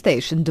police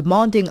station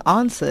demanding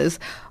answers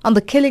on the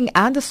killing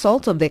and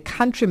assault of their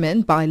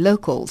countrymen by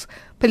locals.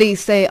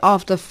 Police say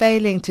after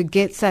failing to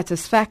get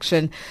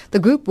satisfaction, the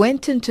group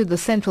went into the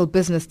central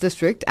business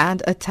district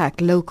and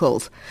attacked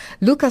locals.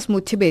 Lucas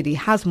Mutibedi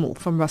has more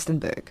from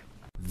Rustenburg.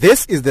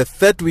 This is the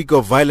third week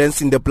of violence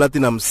in the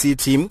Platinum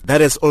City that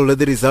has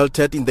already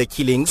resulted in the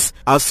killings,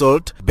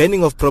 assault,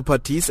 burning of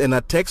properties and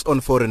attacks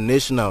on foreign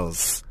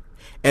nationals.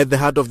 At the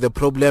heart of the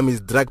problem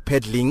is drug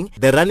peddling,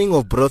 the running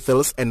of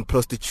brothels and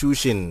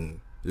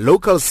prostitution.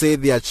 Locals say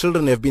their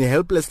children have been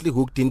helplessly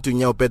hooked into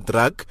Nyaupe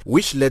drug,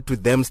 which led to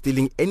them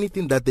stealing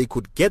anything that they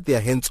could get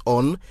their hands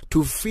on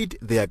to feed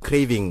their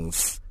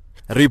cravings.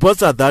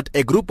 Reports are that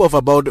a group of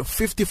about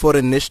 50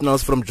 foreign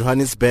nationals from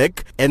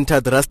Johannesburg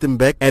entered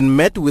Rustenburg and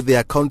met with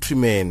their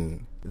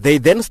countrymen. They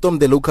then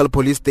stormed the local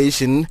police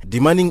station,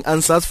 demanding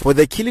answers for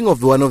the killing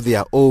of one of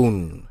their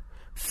own.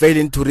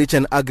 Failing to reach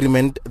an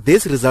agreement,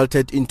 this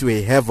resulted into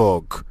a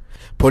havoc.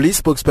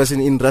 Police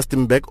spokesperson in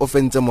Rustenburg,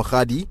 Ofenza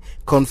Mohadi,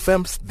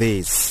 confirms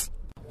this.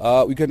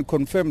 We can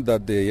confirm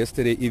that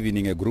yesterday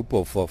evening a group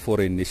of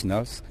foreign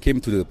nationals came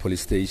to the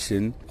police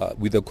station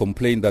with a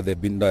complaint that they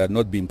are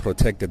not being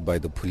protected by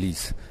the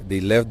police.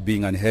 They left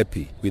being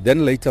unhappy. We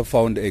then later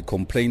found a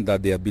complaint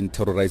that they have been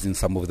terrorizing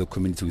some of the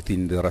community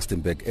within the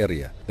Rustenburg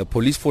area. The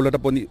police followed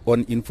up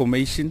on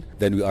information.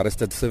 Then we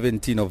arrested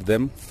 17 of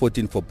them,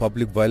 14 for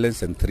public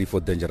violence and 3 for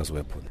dangerous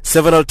weapons.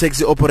 Several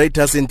taxi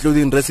operators,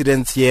 including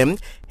residents here,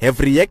 have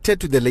reacted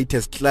to the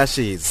latest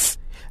clashes.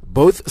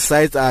 Both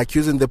sides are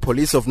accusing the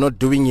police of not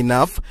doing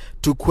enough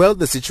to quell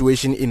the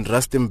situation in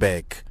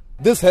Rustenburg.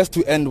 This has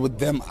to end with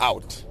them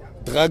out.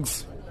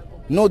 Drugs,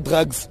 no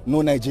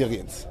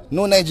Nigerians.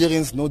 No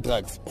Nigerians, no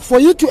drugs. For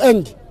you to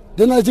end,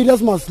 the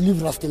Nigerians must leave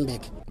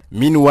Rustenburg.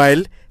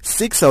 Meanwhile,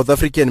 6 South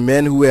African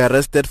men who were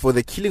arrested for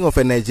the killing of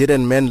a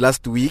Nigerian man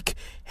last week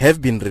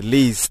have been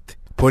released.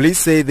 Police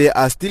say they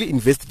are still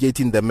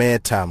investigating the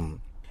matter.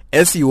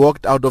 As he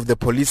walked out of the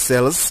police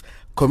cells,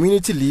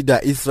 community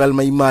leader Israel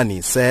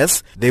Maimani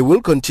says they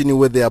will continue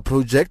with their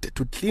project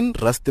to clean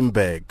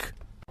Rustenburg.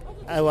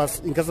 I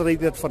was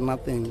incarcerated for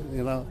nothing,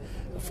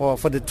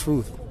 for the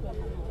truth.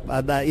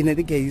 But in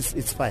any case,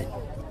 it's fine.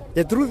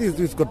 The truth is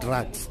we've got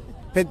drugs.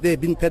 They've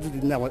been peddled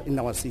in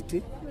our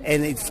city,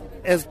 and it's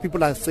as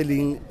people are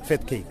selling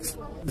fat cakes.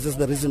 This is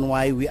the reason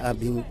why we are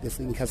being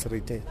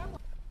incarcerated.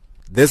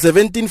 The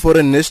 17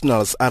 foreign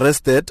nationals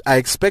arrested are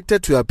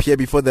expected to appear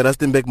before the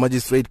Rustenburg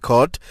Magistrate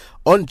Court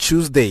on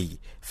Tuesday,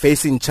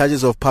 facing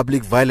charges of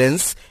public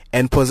violence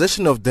and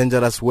possession of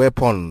dangerous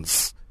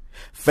weapons.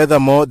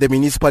 Furthermore, the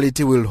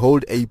municipality will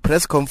hold a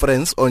press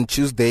conference on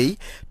Tuesday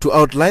to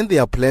outline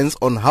their plans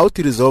on how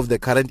to resolve the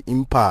current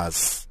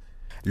impasse.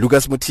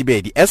 Lucas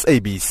Mutibedi,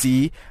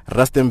 SABC,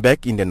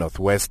 Rustenburg in the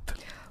Northwest.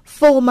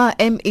 Former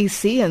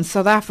MEC in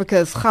South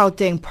Africa's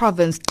Gauteng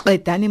province,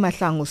 Xedani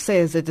Mahlangu,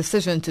 says the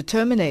decision to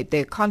terminate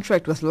their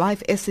contract with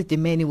Life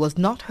Esidimeni was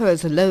not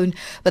hers alone,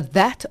 but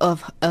that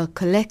of a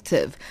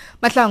collective.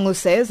 Mahlangu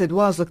says it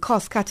was a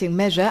cost-cutting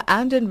measure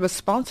and in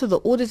response to the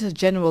Auditor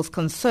General's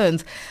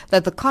concerns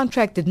that the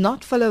contract did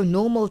not follow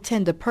normal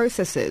tender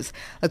processes.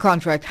 The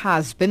contract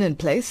has been in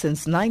place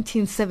since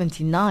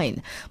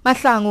 1979.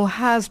 Mahlangu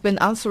has been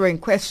answering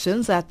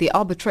questions at the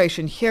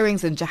arbitration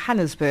hearings in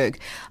Johannesburg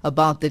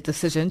about the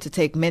decision to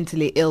take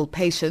mentally ill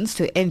patients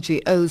to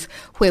NGOs,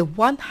 where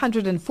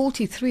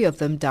 143 of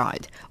them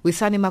died.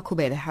 Wisani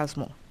Makubele has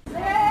more.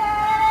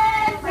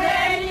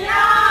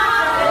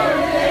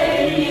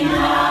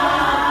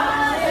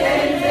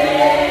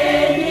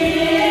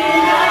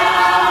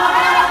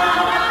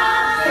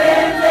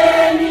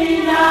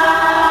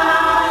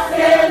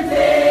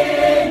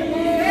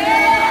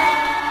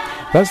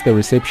 That's the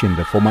reception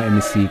the former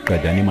MEC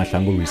Xedani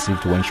Mahlangu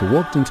received when she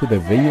walked into the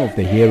venue of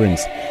the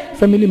hearings.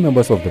 Family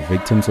members of the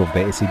victims of the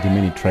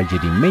Esidimeni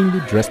tragedy, mainly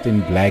dressed in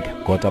black,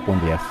 got up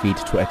on their feet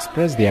to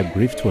express their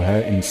grief to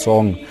her in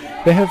song.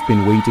 They have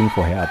been waiting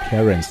for her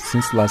appearance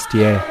since last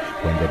year.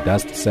 When the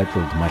dust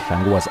settled,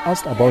 Mahlangu was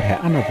asked about her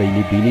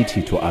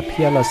unavailability to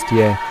appear last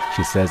year.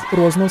 She says it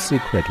was no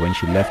secret when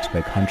she left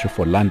the country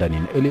for London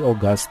in early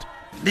August.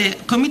 The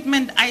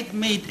commitment I'd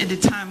made at the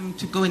time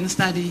to go and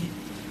study,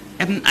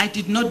 I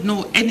did not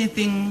know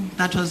anything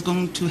that was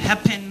going to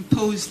happen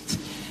post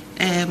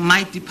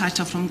my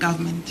departure from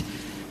government.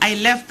 I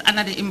left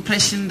under the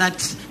impression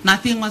that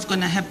nothing was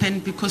going to happen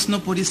because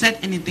nobody said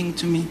anything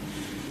to me.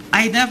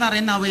 I never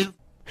ran away.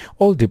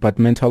 All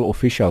departmental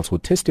officials who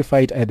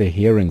testified at the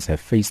hearings have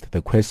faced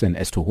the question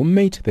as to who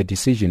made the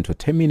decision to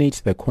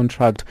terminate the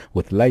contract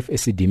with Life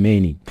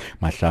Esidimeni.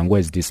 Mahlangu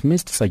has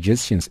dismissed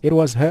suggestions it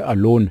was her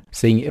alone,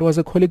 saying it was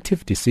a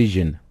collective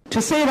decision.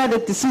 To say that the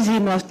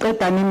decision was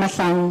Xedani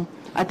Mahlangu,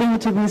 I think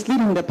it would be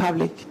misleading the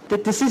public. The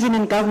decision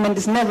in government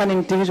is never an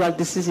individual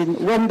decision.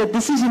 When the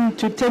decision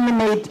to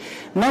terminate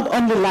not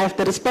only Life,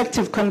 the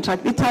respective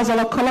contract, it was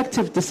a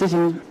collective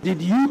decision.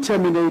 Did you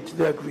terminate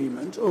the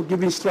agreement or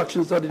give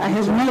instructions that it I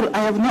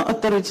have no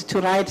authority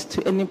to write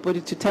to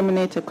anybody to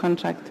terminate a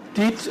contract.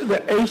 Did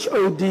the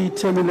HOD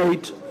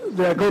terminate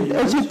the agreement?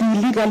 The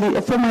HOD legally,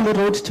 formally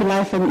wrote to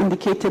Life and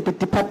indicated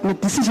the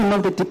decision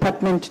of the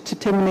department to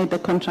terminate the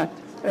contract.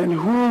 And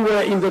who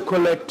were in the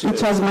collective?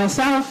 It was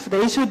myself, the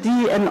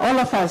HOD, and all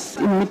of us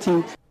in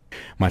meeting.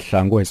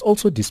 Mahlangu has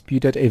also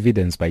disputed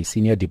evidence by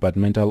senior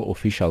departmental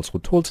officials who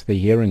told the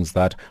hearings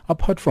that,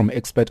 apart from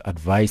expert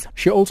advice,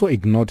 she also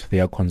ignored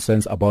their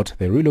concerns about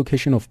the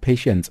relocation of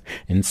patients.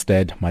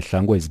 Instead,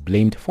 Mahlangu has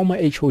blamed former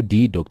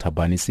HOD Dr.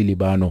 Bani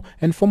Silibano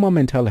and former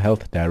Mental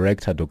Health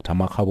Director Dr.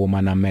 Makgabo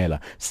Manamela,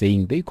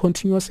 saying they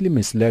continuously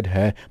misled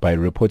her by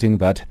reporting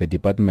that the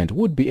department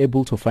would be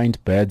able to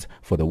find beds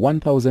for the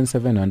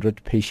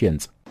 1,700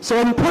 patients.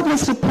 So when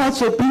progress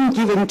reports were being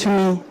given to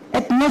me,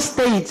 at no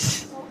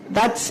stage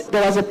that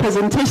there was a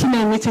presentation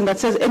in a meeting that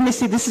says,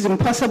 MEC, this is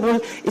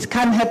impossible, it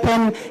can't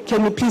happen,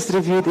 can you please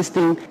review this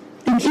thing?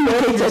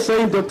 You're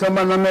saying Dr.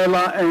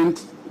 Manamela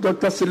and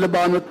Dr.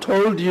 Silibano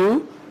told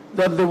you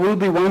that there will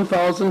be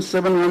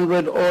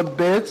 1,700 odd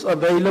beds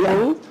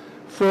available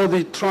for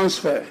the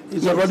transfer.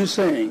 Is that what you're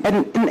saying?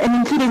 And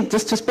including,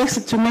 just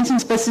to mention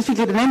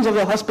specifically, the names of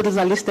the hospitals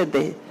are listed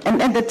there. And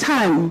at the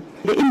time,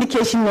 the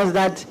indication was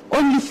that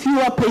only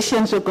fewer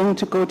patients were going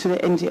to go to the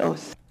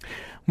NGOs.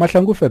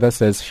 Mahlangu further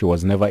says she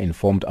was never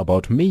informed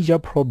about major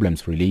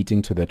problems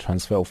relating to the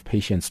transfer of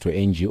patients to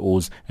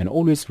NGOs and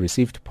always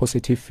received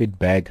positive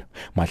feedback.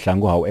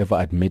 Mahlangu, however,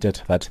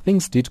 admitted that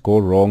things did go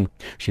wrong.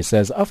 She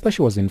says after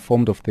she was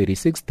informed of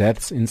 36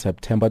 deaths in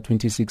September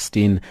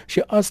 2016,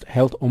 she asked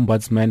Health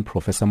Ombudsman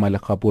Professor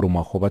Malekgapuru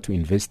Makgoba to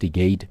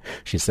investigate.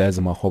 She says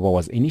Makgoba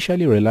was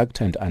initially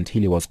reluctant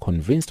until he was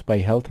convinced by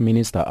Health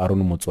Minister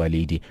Aaron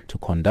Motsoaledi to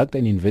conduct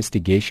an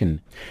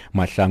investigation.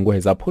 Mahlangu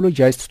has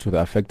apologized to the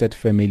affected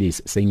families,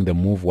 saying the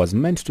move was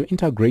meant to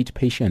integrate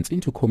patients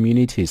into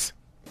communities.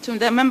 To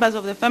the members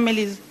of the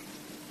families,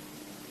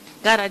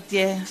 God,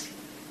 yes,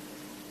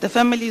 the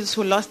families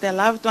who lost their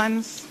loved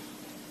ones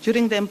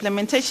during the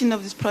implementation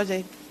of this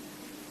project,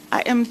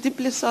 I am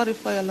deeply sorry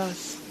for your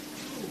loss.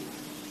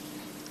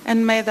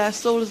 And may their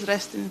souls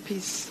rest in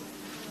peace.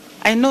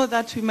 I know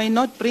that we may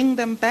not bring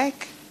them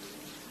back,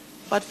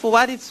 but for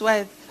what it's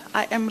worth,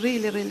 I am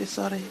really, really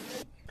sorry.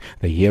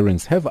 The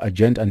hearings have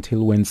adjourned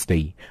until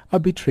Wednesday.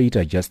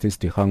 Arbitrator Justice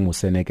Dikgang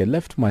Moseneke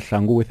left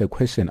Mahlangu with a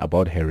question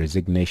about her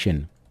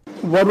resignation.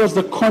 What was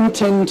the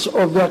content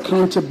of the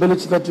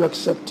accountability that you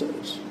accepted?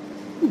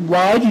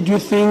 Why did you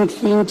think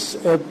things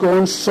had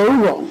gone so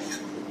wrong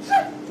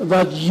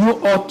that you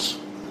ought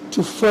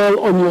to fall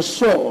on your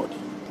sword?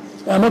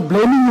 I'm not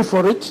blaming you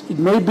for it. It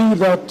may be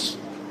that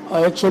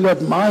I actually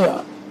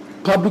admire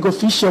public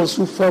officials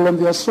who fall on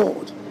their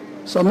sword.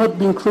 So I'm not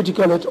being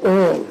critical at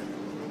all.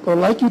 But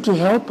I'd like you to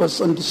help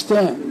us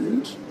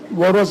understand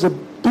what was a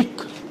big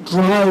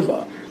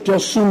driver to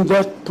assume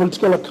that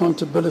political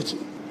accountability.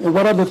 And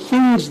what are the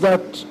things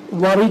that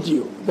worried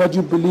you, that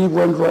you believe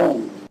went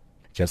wrong?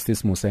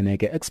 Justice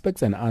Moseneke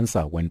expects an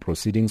answer when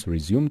proceedings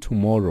resume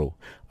tomorrow.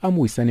 I'm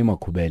Wisani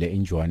Makubele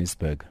in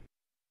Johannesburg.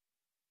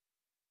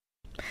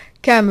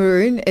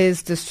 Cameroon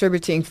is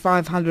distributing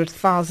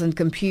 500,000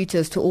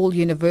 computers to all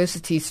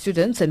university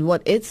students in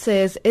what it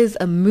says is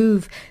a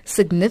move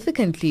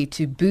significantly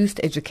to boost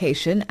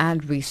education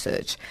and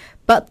research.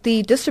 But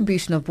the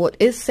distribution of what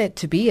is said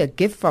to be a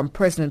gift from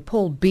President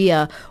Paul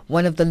Biya,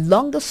 one of the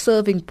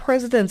longest-serving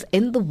presidents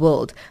in the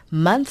world,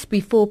 months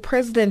before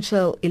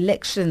presidential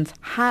elections,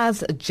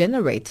 has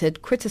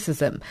generated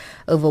criticism.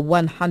 Over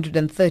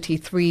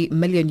 $133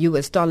 million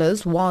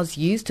was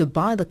used to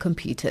buy the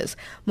computers.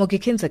 Mogi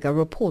Kinzeka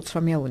reports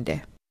from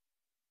Yaoundé.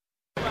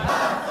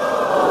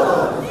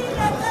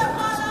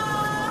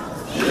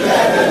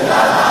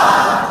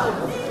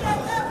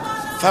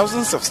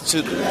 Thousands of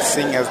students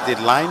sing as they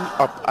line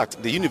up at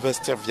the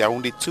University of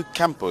Yaoundé 2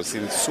 campus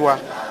in Soua,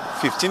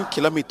 15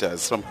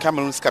 kilometers from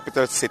Cameroon's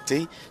capital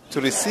city,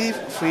 to receive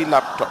free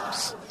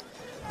laptops.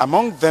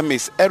 Among them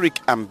is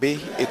Eric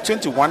Ambe, a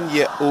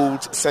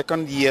 21-year-old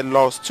second-year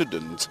law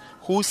student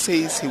who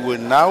says he will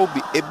now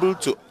be able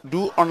to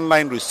do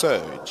online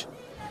research.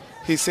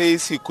 He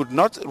says he could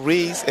not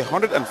raise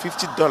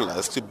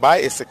 $150 to buy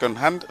a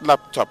second-hand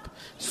laptop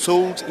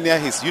sold near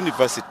his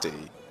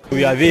university.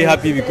 We are very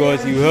happy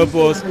because you help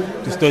us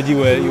to study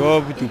well, you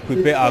help to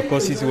prepare our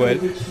courses well.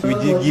 We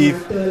did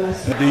give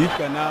the youth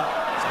can now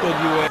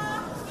study well.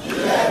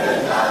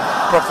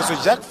 Professor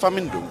Jacques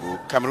Famindongo,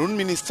 Cameroon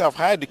Minister of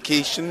Higher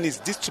Education, is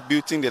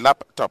distributing the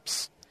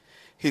laptops.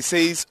 He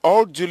says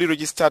all duly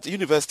registered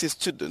university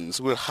students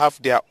will have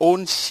their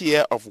own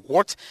share of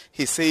what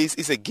he says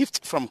is a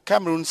gift from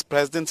Cameroon's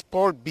President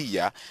Paul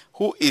Biya,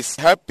 who is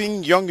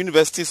helping young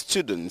university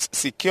students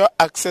secure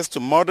access to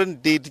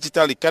modern-day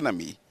digital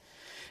economy.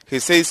 He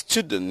says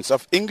students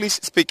of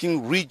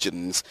English-speaking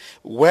regions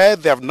where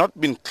there have not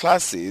been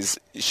classes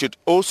should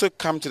also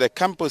come to the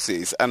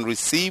campuses and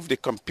receive the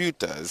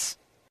computers.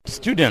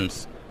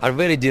 Students are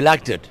very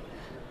delighted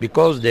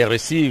because they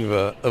receive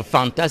a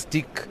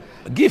fantastic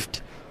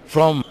gift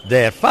from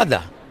their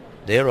father,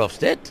 the head of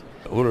state,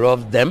 who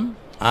loves them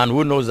and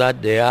who knows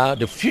that they are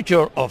the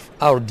future of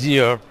our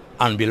dear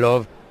and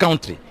beloved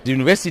country. The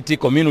university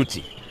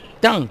community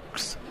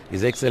thanks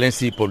His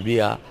Excellency Paul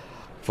Biya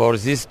for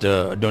this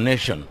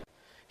donation.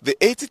 The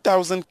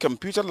 80,000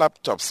 computer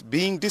laptops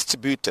being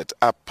distributed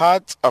are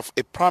part of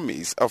a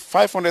promise of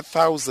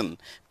 500,000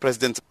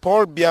 President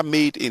Paul Biya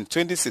made in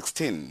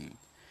 2016.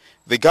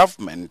 The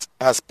government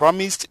has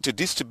promised to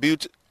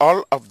distribute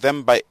all of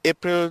them by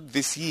April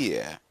this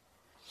year.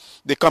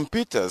 The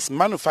computers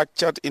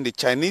manufactured in the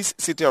Chinese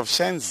city of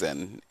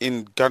Shenzhen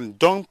in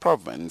Guangdong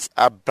province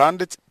are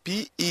branded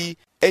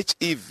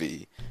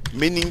PEHEV,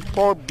 meaning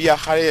Paul Biya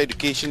Higher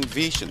Education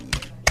Vision.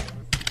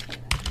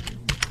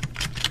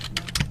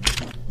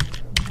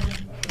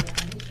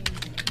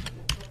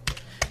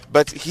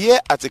 But here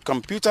at a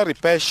computer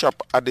repair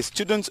shop at the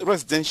students'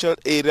 residential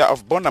area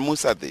of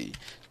Bonamusade,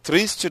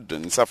 3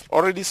 students have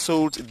already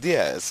sold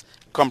theirs,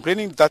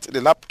 complaining that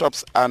the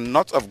laptops are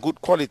not of good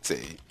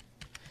quality.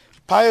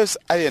 Pius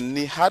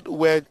Ayeni,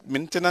 hardware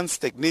maintenance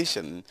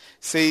technician,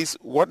 says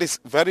what is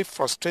very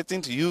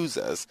frustrating to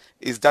users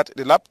is that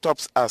the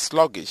laptops are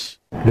sluggish.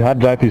 The hard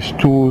drive is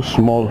too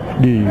small.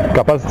 The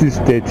capacity is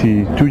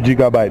 32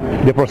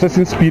 gigabytes. The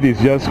processing speed is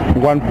just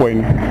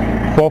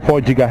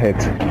 1.44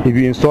 gigahertz. If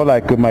you install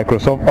like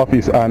Microsoft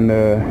Office and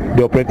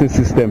the operating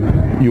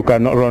system, you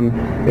cannot run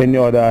any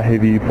other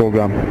heavy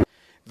program.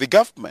 The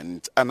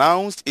government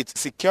announced it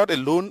secured a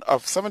loan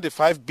of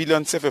 75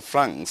 billion CFA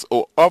francs,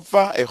 or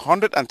over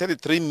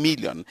 133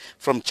 million,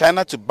 from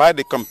China to buy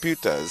the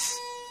computers.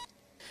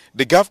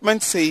 The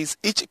government says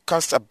each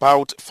costs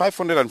about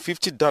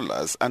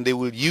 $550 and they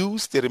will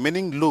use the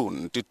remaining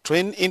loan to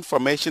train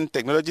information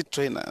technology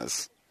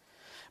trainers.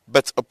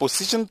 But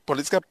opposition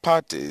political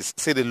parties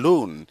say the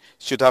loan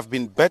should have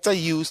been better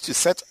used to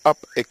set up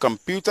a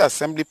computer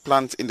assembly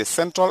plant in the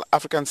Central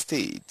African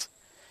state.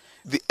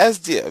 The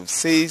SDF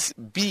says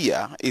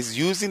Biya is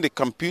using the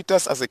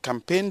computers as a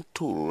campaign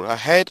tool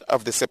ahead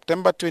of the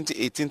September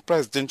 2018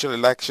 presidential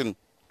election.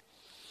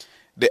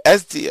 The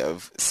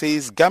SDF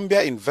says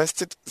Gambia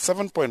invested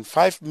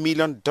 $7.5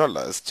 million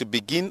to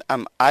begin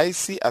an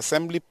IC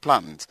assembly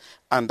plant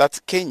and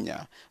that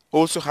Kenya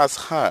also has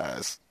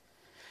hers.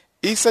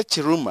 Issa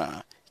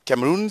Chiruma,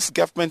 Cameroon's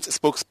government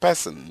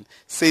spokesperson,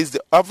 says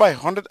the over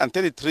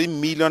 $133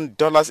 million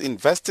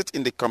invested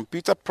in the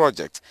computer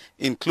project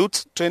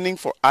includes training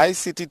for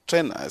ICT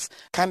trainers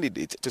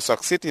candidate to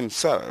succeed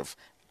himself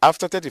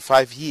after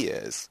 35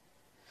 years.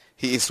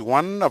 He is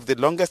one of the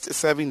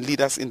longest-serving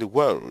leaders in the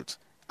world,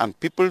 and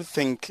people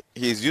think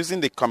he is using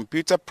the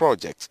computer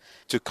project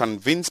to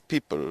convince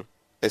people,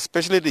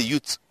 especially the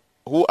youth,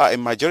 who are a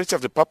majority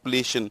of the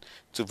population,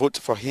 to vote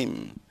for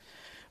him.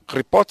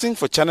 Reporting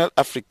for Channel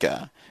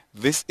Africa,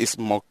 this is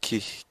Moki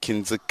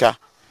Kinzeka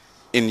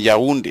in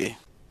Yaoundé.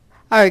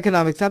 Our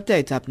economics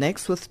update up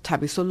next with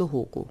Tabiso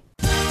Luhuku.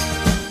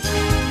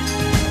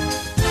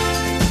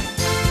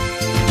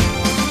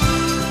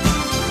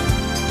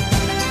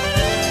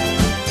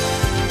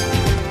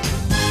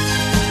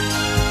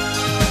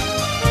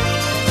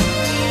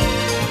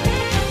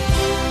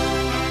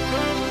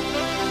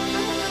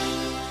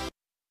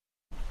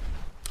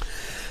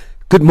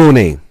 Good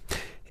morning.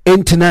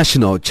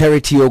 International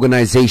charity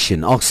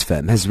organization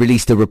Oxfam has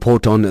released a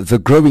report on the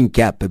growing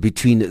gap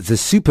between the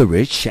super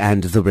rich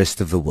and the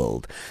rest of the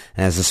world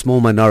as a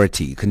small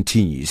minority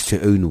continues to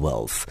own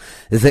wealth.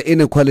 The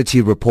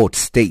inequality report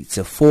states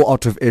 4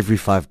 out of every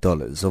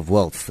 $5 of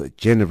wealth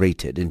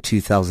generated in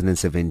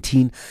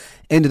 2017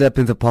 ended up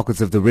in the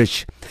pockets of the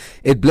rich.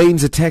 It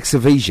blames tax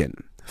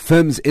evasion,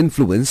 firms'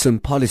 influence on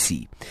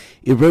policy,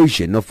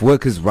 erosion of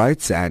workers'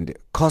 rights and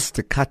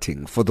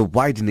cost-cutting for the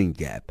widening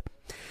gap.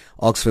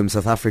 Oxfam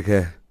South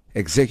Africa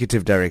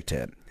Executive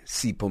Director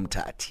Sipho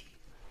Mtati.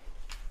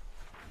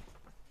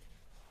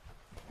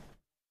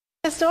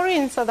 The story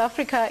in South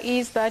Africa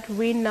is that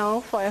we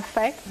know for a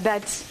fact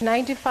that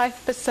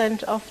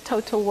 95% of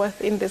total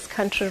wealth in this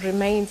country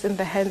remains in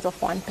the hands of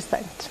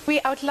 1%. We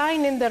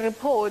outline in the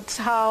report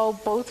how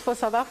both for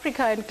South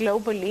Africa and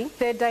globally,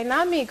 the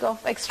dynamic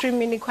of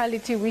extreme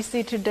inequality we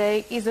see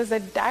today is as a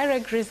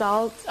direct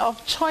result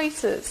of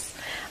choices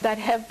that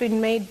have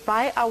been made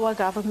by our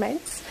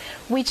governments,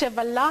 which have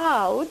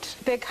allowed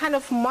the kind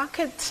of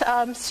market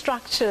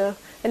structure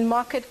and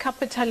market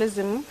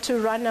capitalism to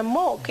run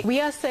amok. We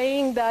are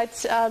saying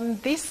that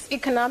this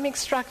economic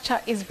structure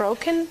is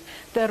broken.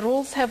 The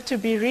rules have to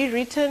be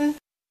rewritten.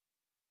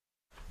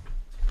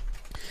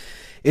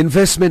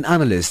 Investment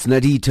analyst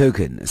Nadine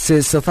Token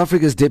says South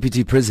Africa's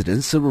Deputy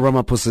President Cyril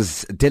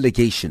Ramaphosa's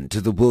delegation to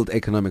the World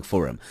Economic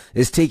Forum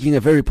is taking a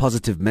very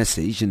positive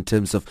message in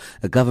terms of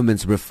a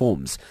government's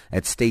reforms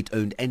at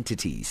state-owned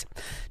entities.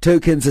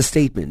 Token's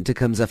statement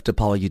comes after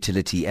power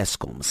utility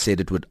Eskom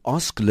said it would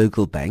ask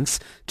local banks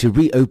to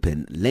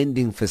reopen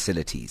lending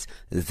facilities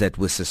that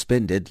were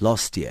suspended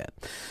last year.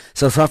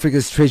 South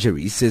Africa's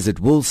Treasury says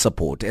it will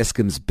support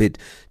Eskom's bid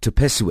to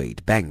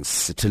persuade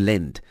banks to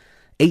lend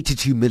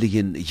 $82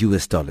 million.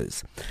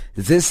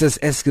 This as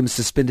Eskom's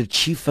suspended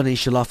Chief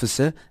Financial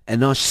Officer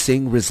Anash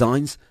Singh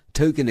resigns.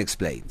 Token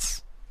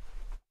explains.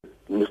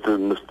 Mr.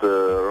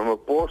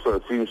 Ramaphosa,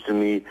 it seems to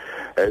me,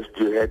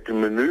 had to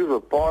maneuver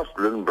past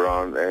Lynn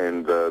Brown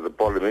and the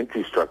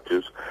parliamentary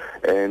structures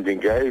and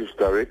engage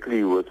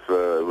directly with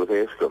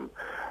Eskom.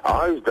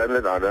 How he's done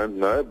it, I don't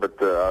know, but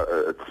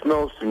it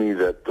smells to me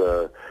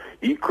that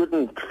he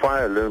couldn't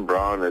fire Lynn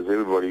Brown, as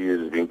everybody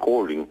has been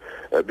calling,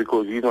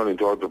 because he's not in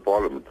charge of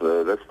Parliament.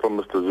 That's from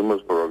Mr.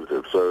 Zuma's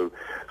prerogative. So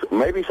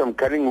maybe some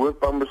cunning work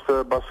by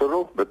Mr.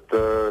 Cyril, but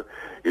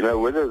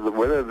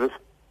whether this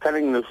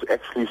cunningness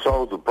actually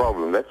solves the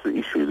problem, that's the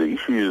issue. The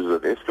issue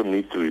is that Eskom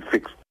needs to be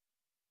fixed.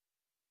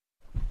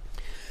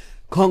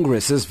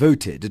 Congress has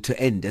voted to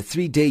end a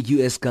 3-day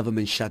U.S.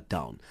 government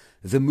shutdown.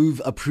 The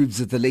move approves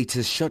the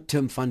latest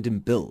short-term funding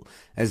bill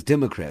as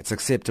Democrats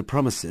accept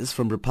promises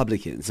from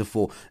Republicans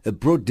for a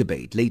broad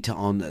debate later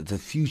on the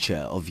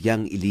future of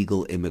young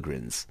illegal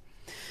immigrants.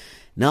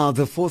 Now,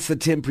 the fourth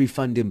temporary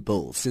funding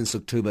bill since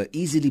October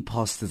easily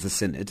passed the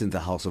Senate and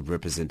the House of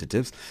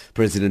Representatives.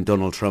 President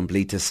Donald Trump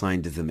later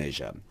signed the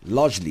measure,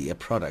 largely a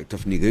product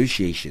of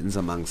negotiations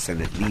among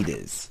Senate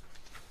leaders.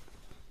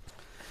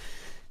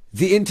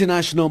 The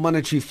International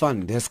Monetary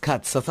Fund has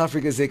cut South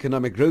Africa's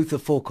economic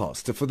growth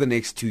forecast for the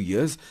next 2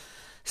 years,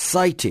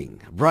 citing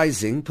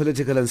rising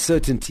political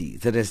uncertainty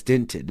that has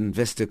dented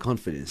investor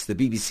confidence. The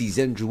BBC's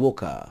Andrew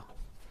Walker.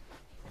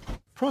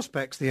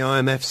 Prospects, the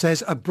IMF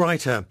says, are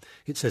brighter.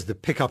 It says the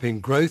pickup in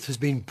growth has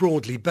been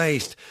broadly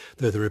based,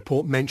 though the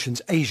report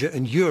mentions Asia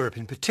and Europe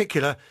in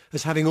particular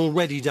as having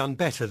already done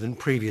better than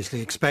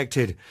previously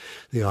expected.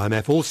 The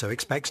IMF also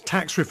expects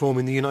tax reform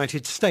in the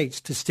United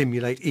States to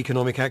stimulate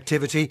economic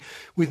activity,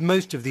 with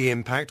most of the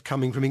impact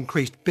coming from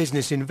increased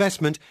business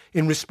investment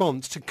in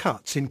response to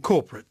cuts in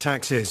corporate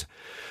taxes.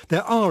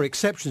 There are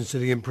exceptions to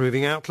the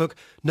improving outlook,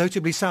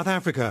 notably South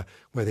Africa,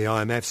 where the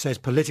IMF says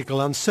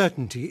political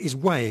uncertainty is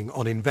weighing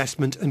on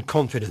investment and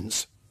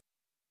confidence.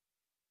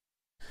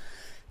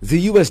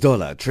 The US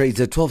dollar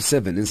trades at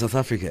 12.7 in South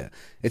Africa.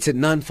 It's at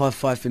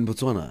 9.55 in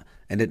Botswana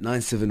and at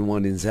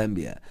 9.71 in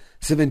Zambia.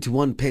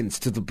 71 pence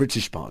to the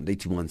British pound,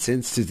 81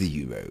 cents to the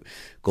euro.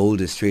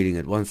 Gold is trading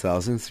at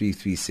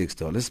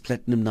 $1,336,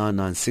 platinum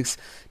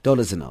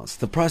 $996 an ounce.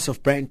 The price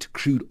of Brent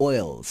crude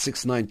oil,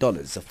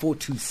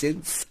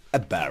 $69.42 a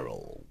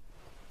barrel.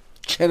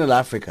 Channel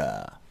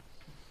Africa.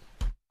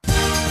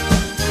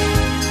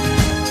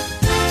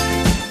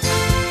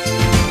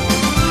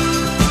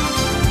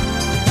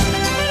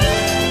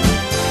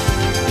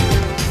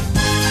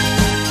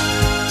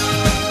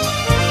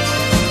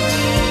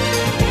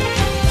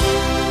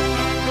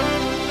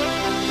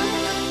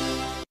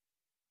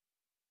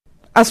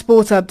 A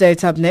sports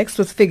update up next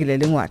with Figile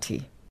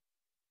Lingwati.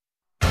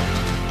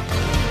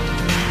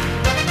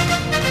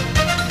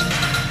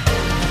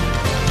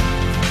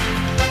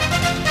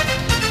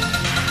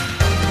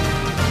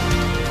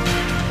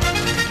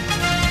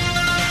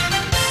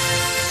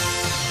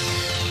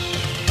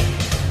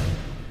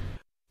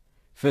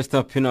 First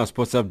up in our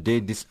sports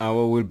update this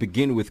hour, we'll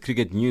begin with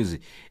cricket news.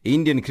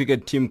 Indian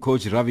cricket team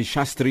coach Ravi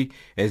Shastri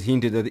has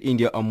hinted that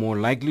India are more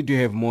likely to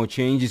have more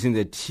changes in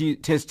the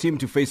test team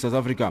to face South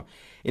Africa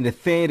in the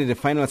third and the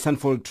final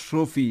Sanford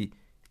Trophy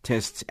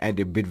test at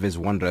the Bidvest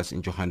Wanderers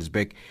in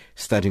Johannesburg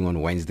starting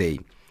on Wednesday.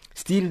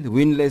 Still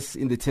winless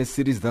in the test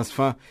series thus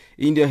far,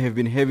 India have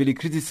been heavily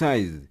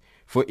criticized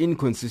for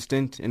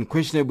inconsistent and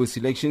questionable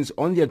selections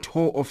on their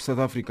tour of South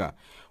Africa,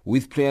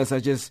 with players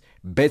such as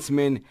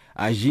batsman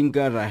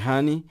Ajinkya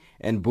Rahane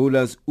and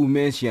bowlers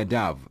Umesh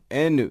Yadav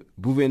and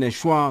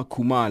Bhuvaneshwar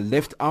Kumar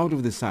left out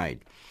of the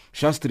side.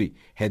 Shastri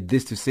had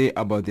this to say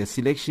about their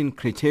selection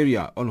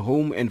criteria on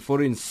home and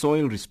foreign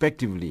soil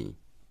respectively.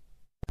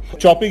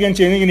 Chopping and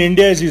changing in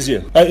India is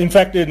easier. In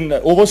fact, in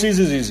overseas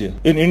is easier.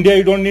 In India,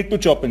 you don't need to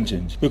chop and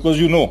change because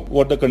you know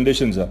what the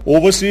conditions are.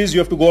 Overseas, you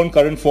have to go on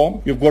current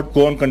form. You've got to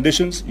go on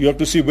conditions. You have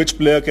to see which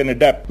player can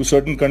adapt to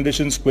certain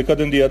conditions quicker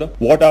than the other.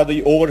 What are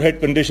the overhead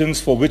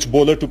conditions for which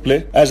bowler to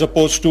play, as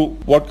opposed to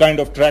what kind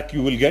of track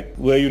you will get,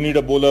 where you need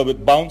a bowler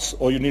with bounce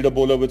or you need a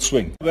bowler with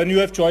swing. When you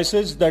have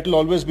choices, that will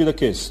always be the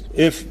case.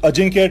 If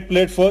Ajinkya had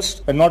played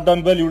first and not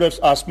done well, you would have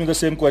asked me the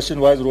same question,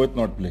 why is Rohit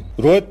not playing?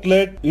 Rohit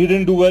played, he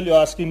didn't do well,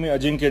 you're asking me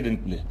Ajinkya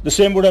didn't play. The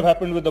same would have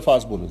happened with the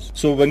fast bowlers.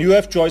 So when you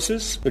have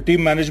choices, the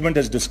team management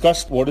has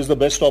discussed what is the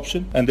best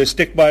option and they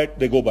stick by it,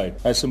 they go by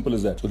it. As simple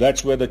as that. So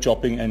that's where the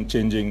chopping and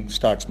changing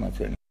starts, my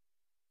friend.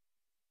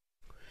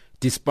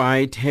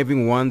 Despite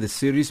having won the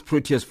series,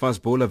 Proteas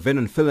fast bowler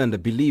Vernon Philander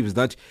believes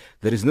that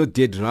there is no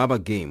dead rubber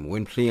game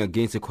when playing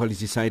against a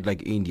quality side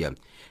like India.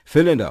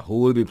 Philander, who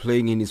will be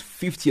playing in his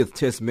 50th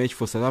test match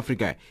for South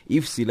Africa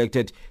if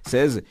selected,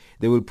 says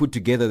they will put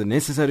together the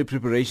necessary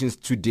preparations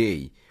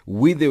today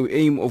with the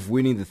aim of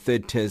winning the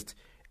third test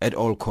at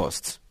all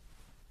costs.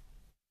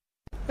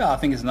 Yeah, I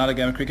think it's another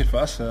game of cricket for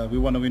us. We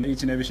want to win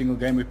each and every single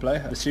game we play.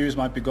 The series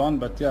might be gone,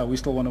 but yeah, we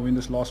still want to win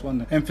this last one.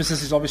 The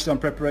emphasis is obviously on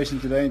preparation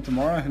today and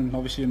tomorrow, and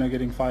obviously,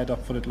 getting fired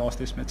up for that last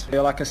test match.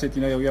 Yeah, like I said,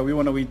 we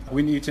want to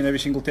win each and every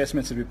single test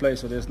match that we play.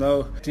 So there's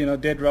no,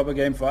 dead rubber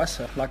game for us.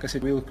 Like I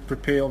said, we'll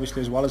prepare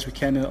obviously as well as we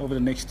can over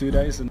the next 2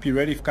 days and be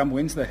ready come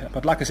Wednesday.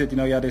 But like I said,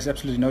 there's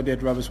absolutely no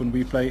dead rubbers when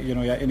we play,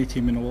 any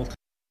team in the world.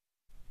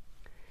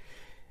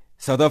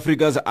 South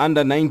Africa's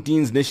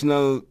under-19s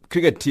national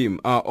cricket team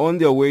are on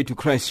their way to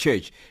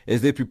Christchurch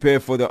as they prepare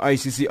for the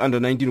ICC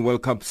Under-19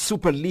 World Cup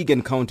Super League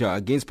encounter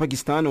against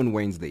Pakistan on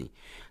Wednesday.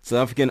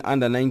 South African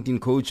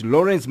under-19 coach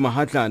Lawrence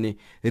Mahatlane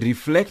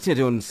reflected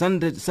on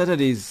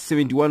Saturday's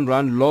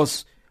 71-run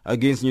loss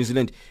against New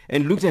Zealand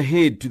and looked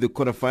ahead to the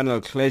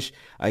quarter-final clash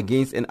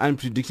against an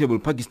unpredictable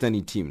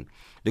Pakistani team.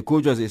 The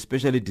coach was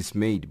especially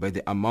dismayed by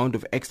the amount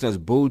of extras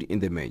bowled in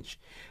the match.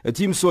 The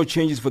team saw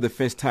changes for the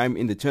first time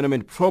in the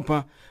tournament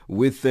proper,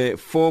 with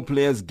 4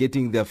 players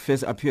getting their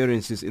first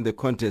appearances in the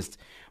contest.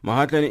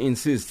 Mahatlane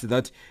insists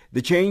that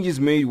the changes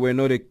made were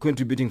not a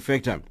contributing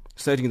factor,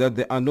 citing that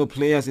there are no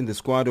players in the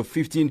squad of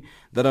 15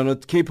 that are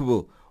not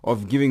capable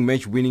of giving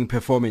match-winning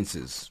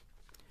performances.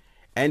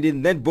 And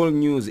in netball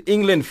news,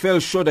 England fell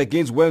short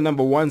against world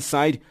number 1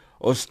 side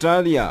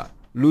Australia,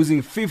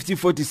 losing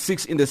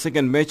 50-46 in the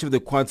second match of the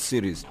Quad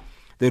Series.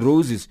 The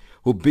Roses,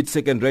 who beat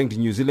second-ranked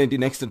New Zealand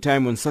in extra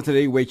time on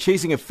Saturday, were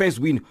chasing a first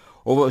win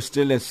over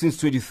Australia since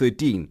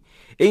 2013.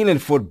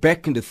 England fought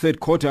back in the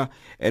third quarter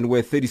and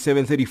were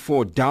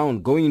 37-34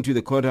 down going into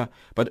the quarter,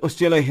 but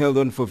Australia held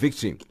on for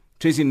victory.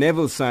 Tracy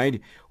Neville's side,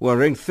 who are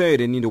ranked third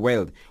and in the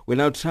world, will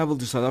now travel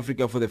to South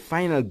Africa for the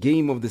final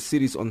game of the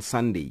series on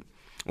Sunday.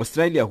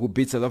 Australia, who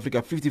beat South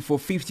Africa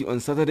 54-50 on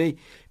Saturday,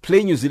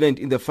 play New Zealand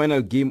in the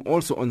final game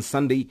also on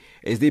Sunday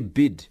as they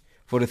bid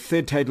for the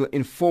third title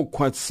in 4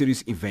 Quad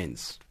Series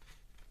events.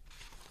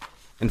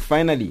 And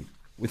finally,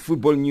 with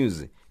football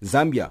news,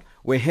 Zambia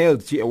were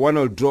held to a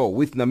 1-1 draw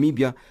with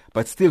Namibia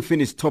but still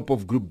finished top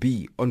of Group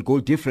B on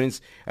goal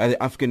difference at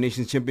the African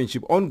Nations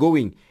Championship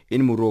ongoing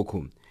in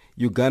Morocco.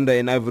 Uganda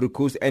and Ivory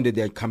Coast ended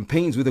their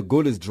campaigns with a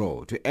goalless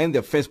draw to earn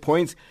their first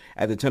points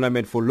at the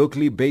tournament for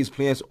locally based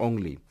players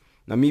only.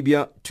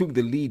 Namibia took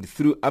the lead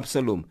through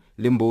Absalom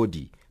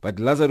Limbodi, but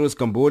Lazarus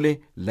Kambole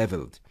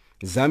levelled.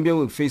 Zambia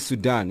will face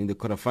Sudan in the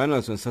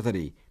quarterfinals on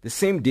Saturday. The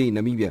same day,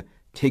 Namibia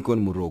take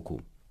on Morocco.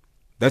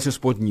 That's your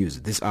sport news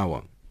this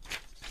hour.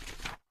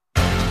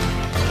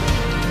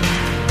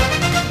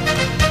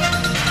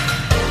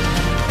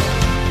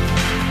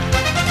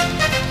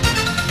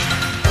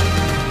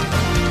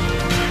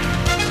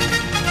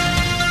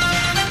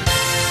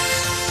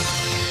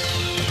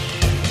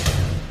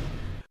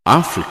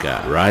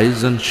 Africa,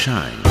 rise and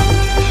shine.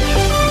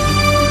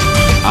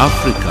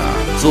 Africa,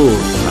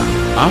 zorka.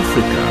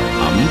 Africa,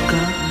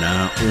 amka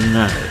na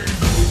ung'are.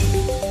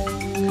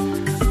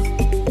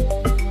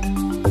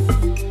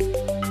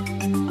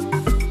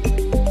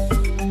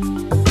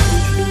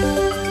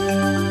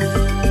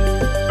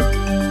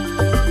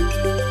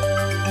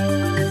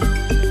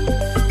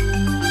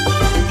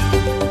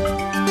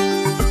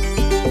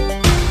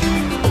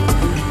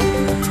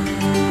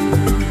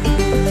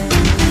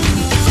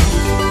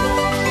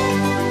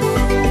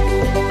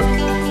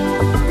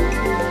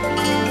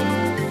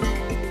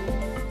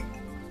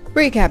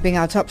 Recapping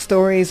our top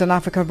stories on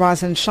Africa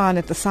Rise and Shine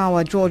at this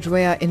hour, George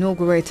Weah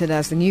inaugurated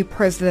as the new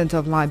president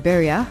of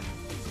Liberia.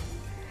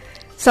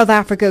 South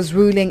Africa's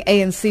ruling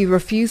ANC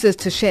refuses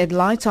to shed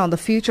light on the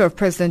future of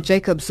President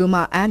Jacob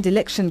Zuma, and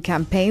election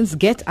campaigns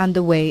get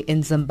underway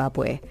in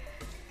Zimbabwe.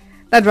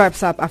 That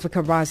wraps up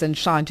Africa Rise and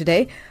Shine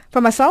today.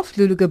 For myself,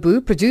 Lulu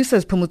Gabu,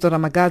 producers Pumuto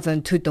Ramagadza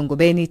and Tuto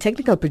Ngobeni,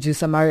 technical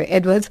producer Mario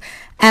Edwards,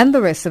 and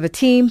the rest of the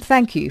team,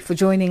 thank you for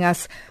joining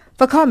us.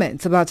 For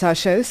comments about our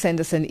show,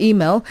 send us an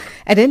email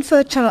at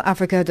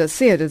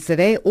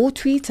info@channelafrica.co.za or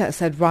tweet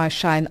us at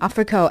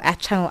 @RiseShineAfrica or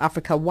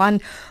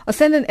 @ChannelAfrica1 or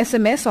send an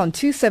SMS on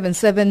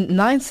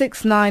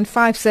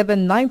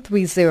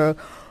 277-969-57930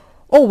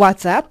 or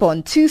WhatsApp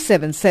on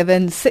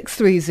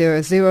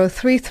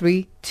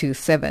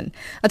 277-6300-3327.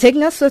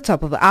 Taking us to the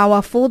top of the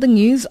hour for the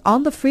news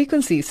on the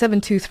frequency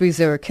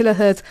 7230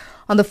 kHz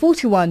on the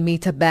 41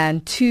 meter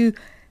band to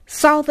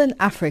Southern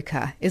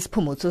Africa is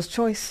Pumuto's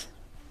choice.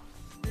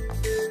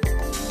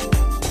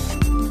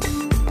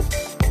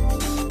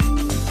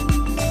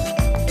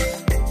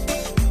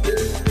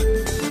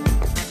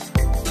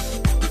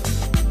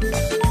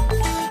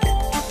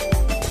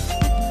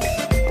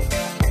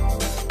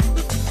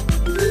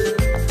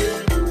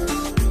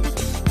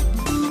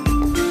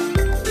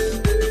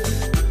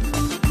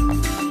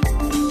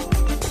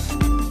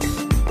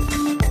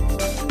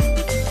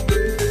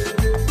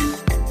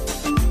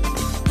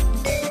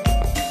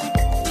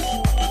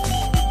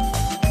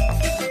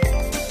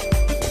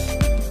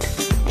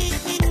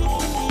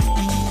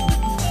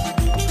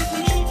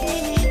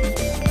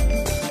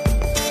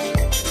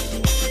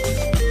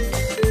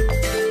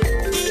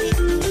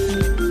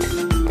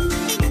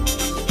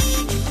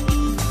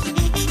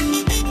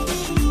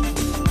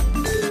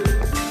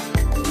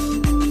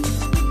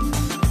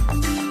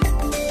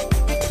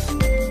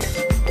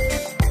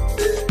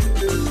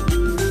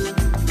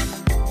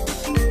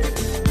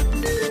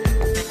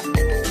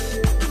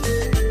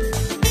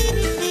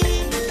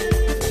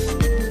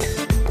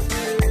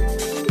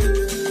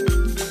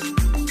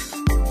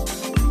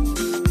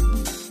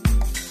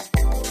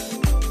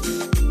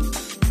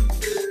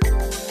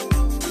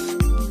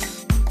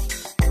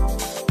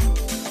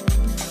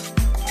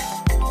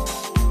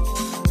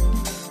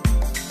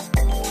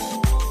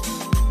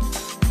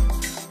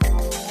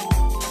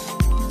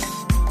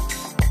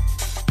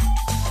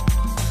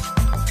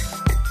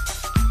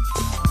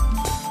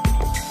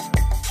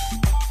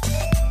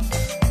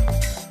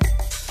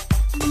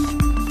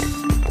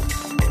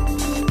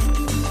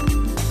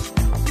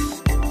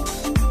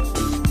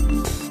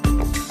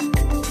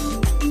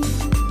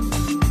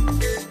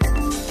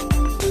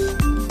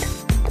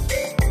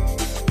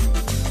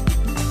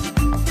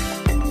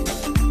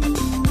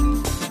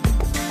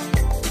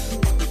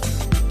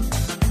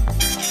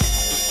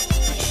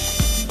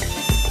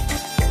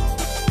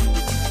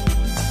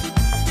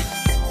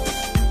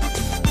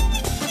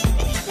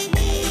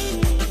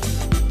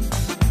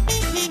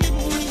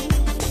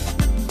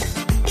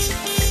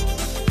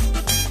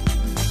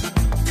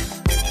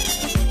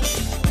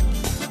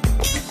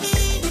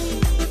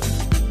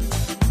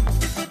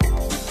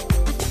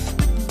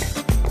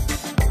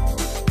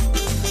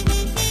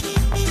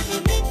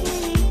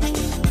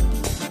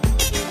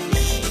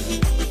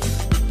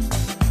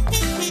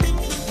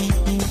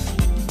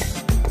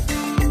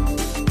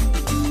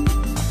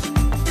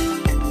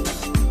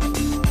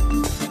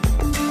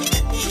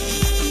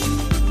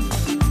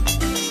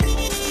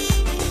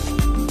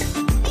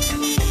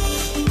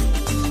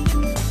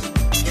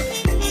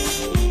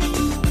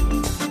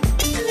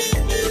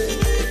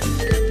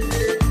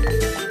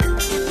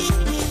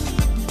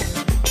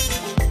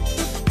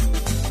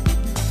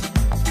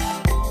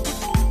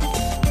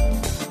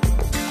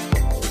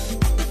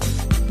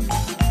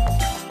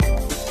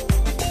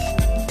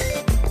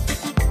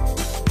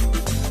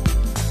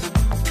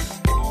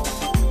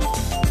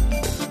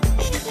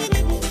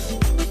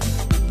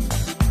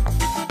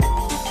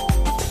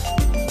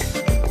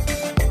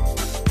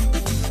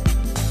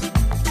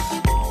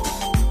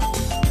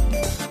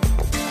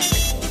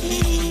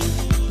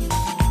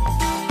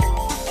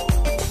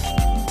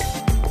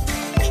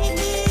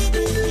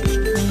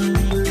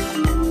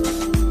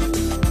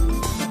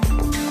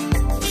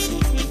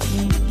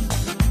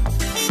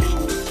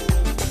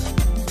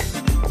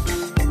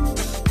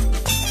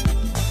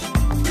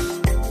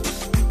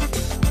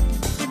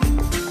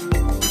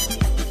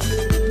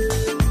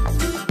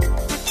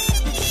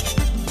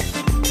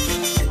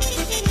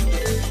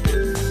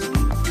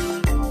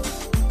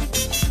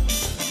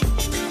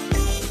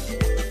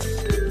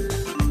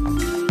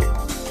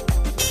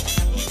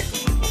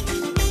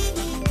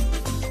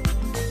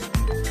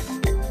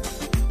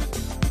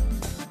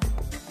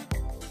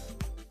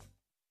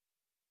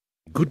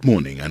 Good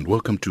morning and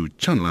welcome to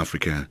Channel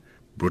Africa,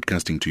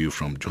 broadcasting to you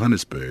from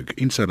Johannesburg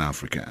in South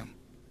Africa.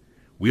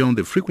 We are on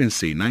the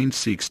frequency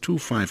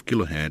 9625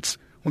 kHz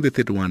on the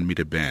 31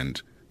 meter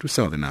band to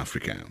Southern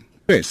Africa.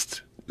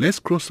 First, let's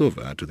cross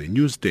over to the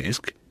news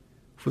desk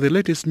for the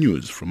latest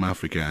news from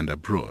Africa and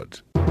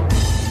abroad.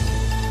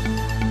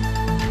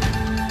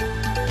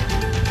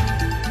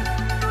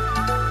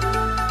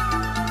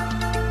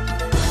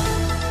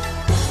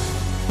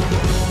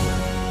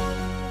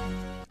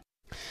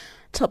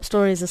 Top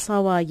stories: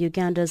 Asawa,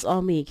 Uganda's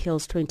army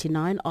kills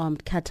 29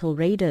 armed cattle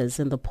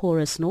raiders in the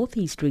porous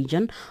northeast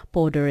region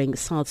bordering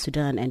South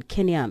Sudan and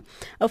Kenya.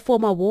 A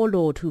former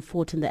warlord who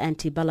fought in the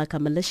anti-Balaka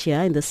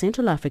militia in the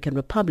Central African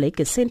Republic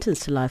is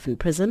sentenced to life in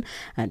prison.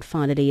 And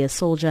finally, a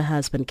soldier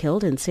has been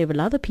killed and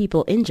several other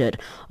people injured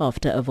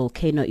after a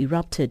volcano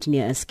erupted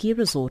near a ski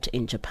resort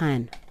in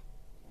Japan.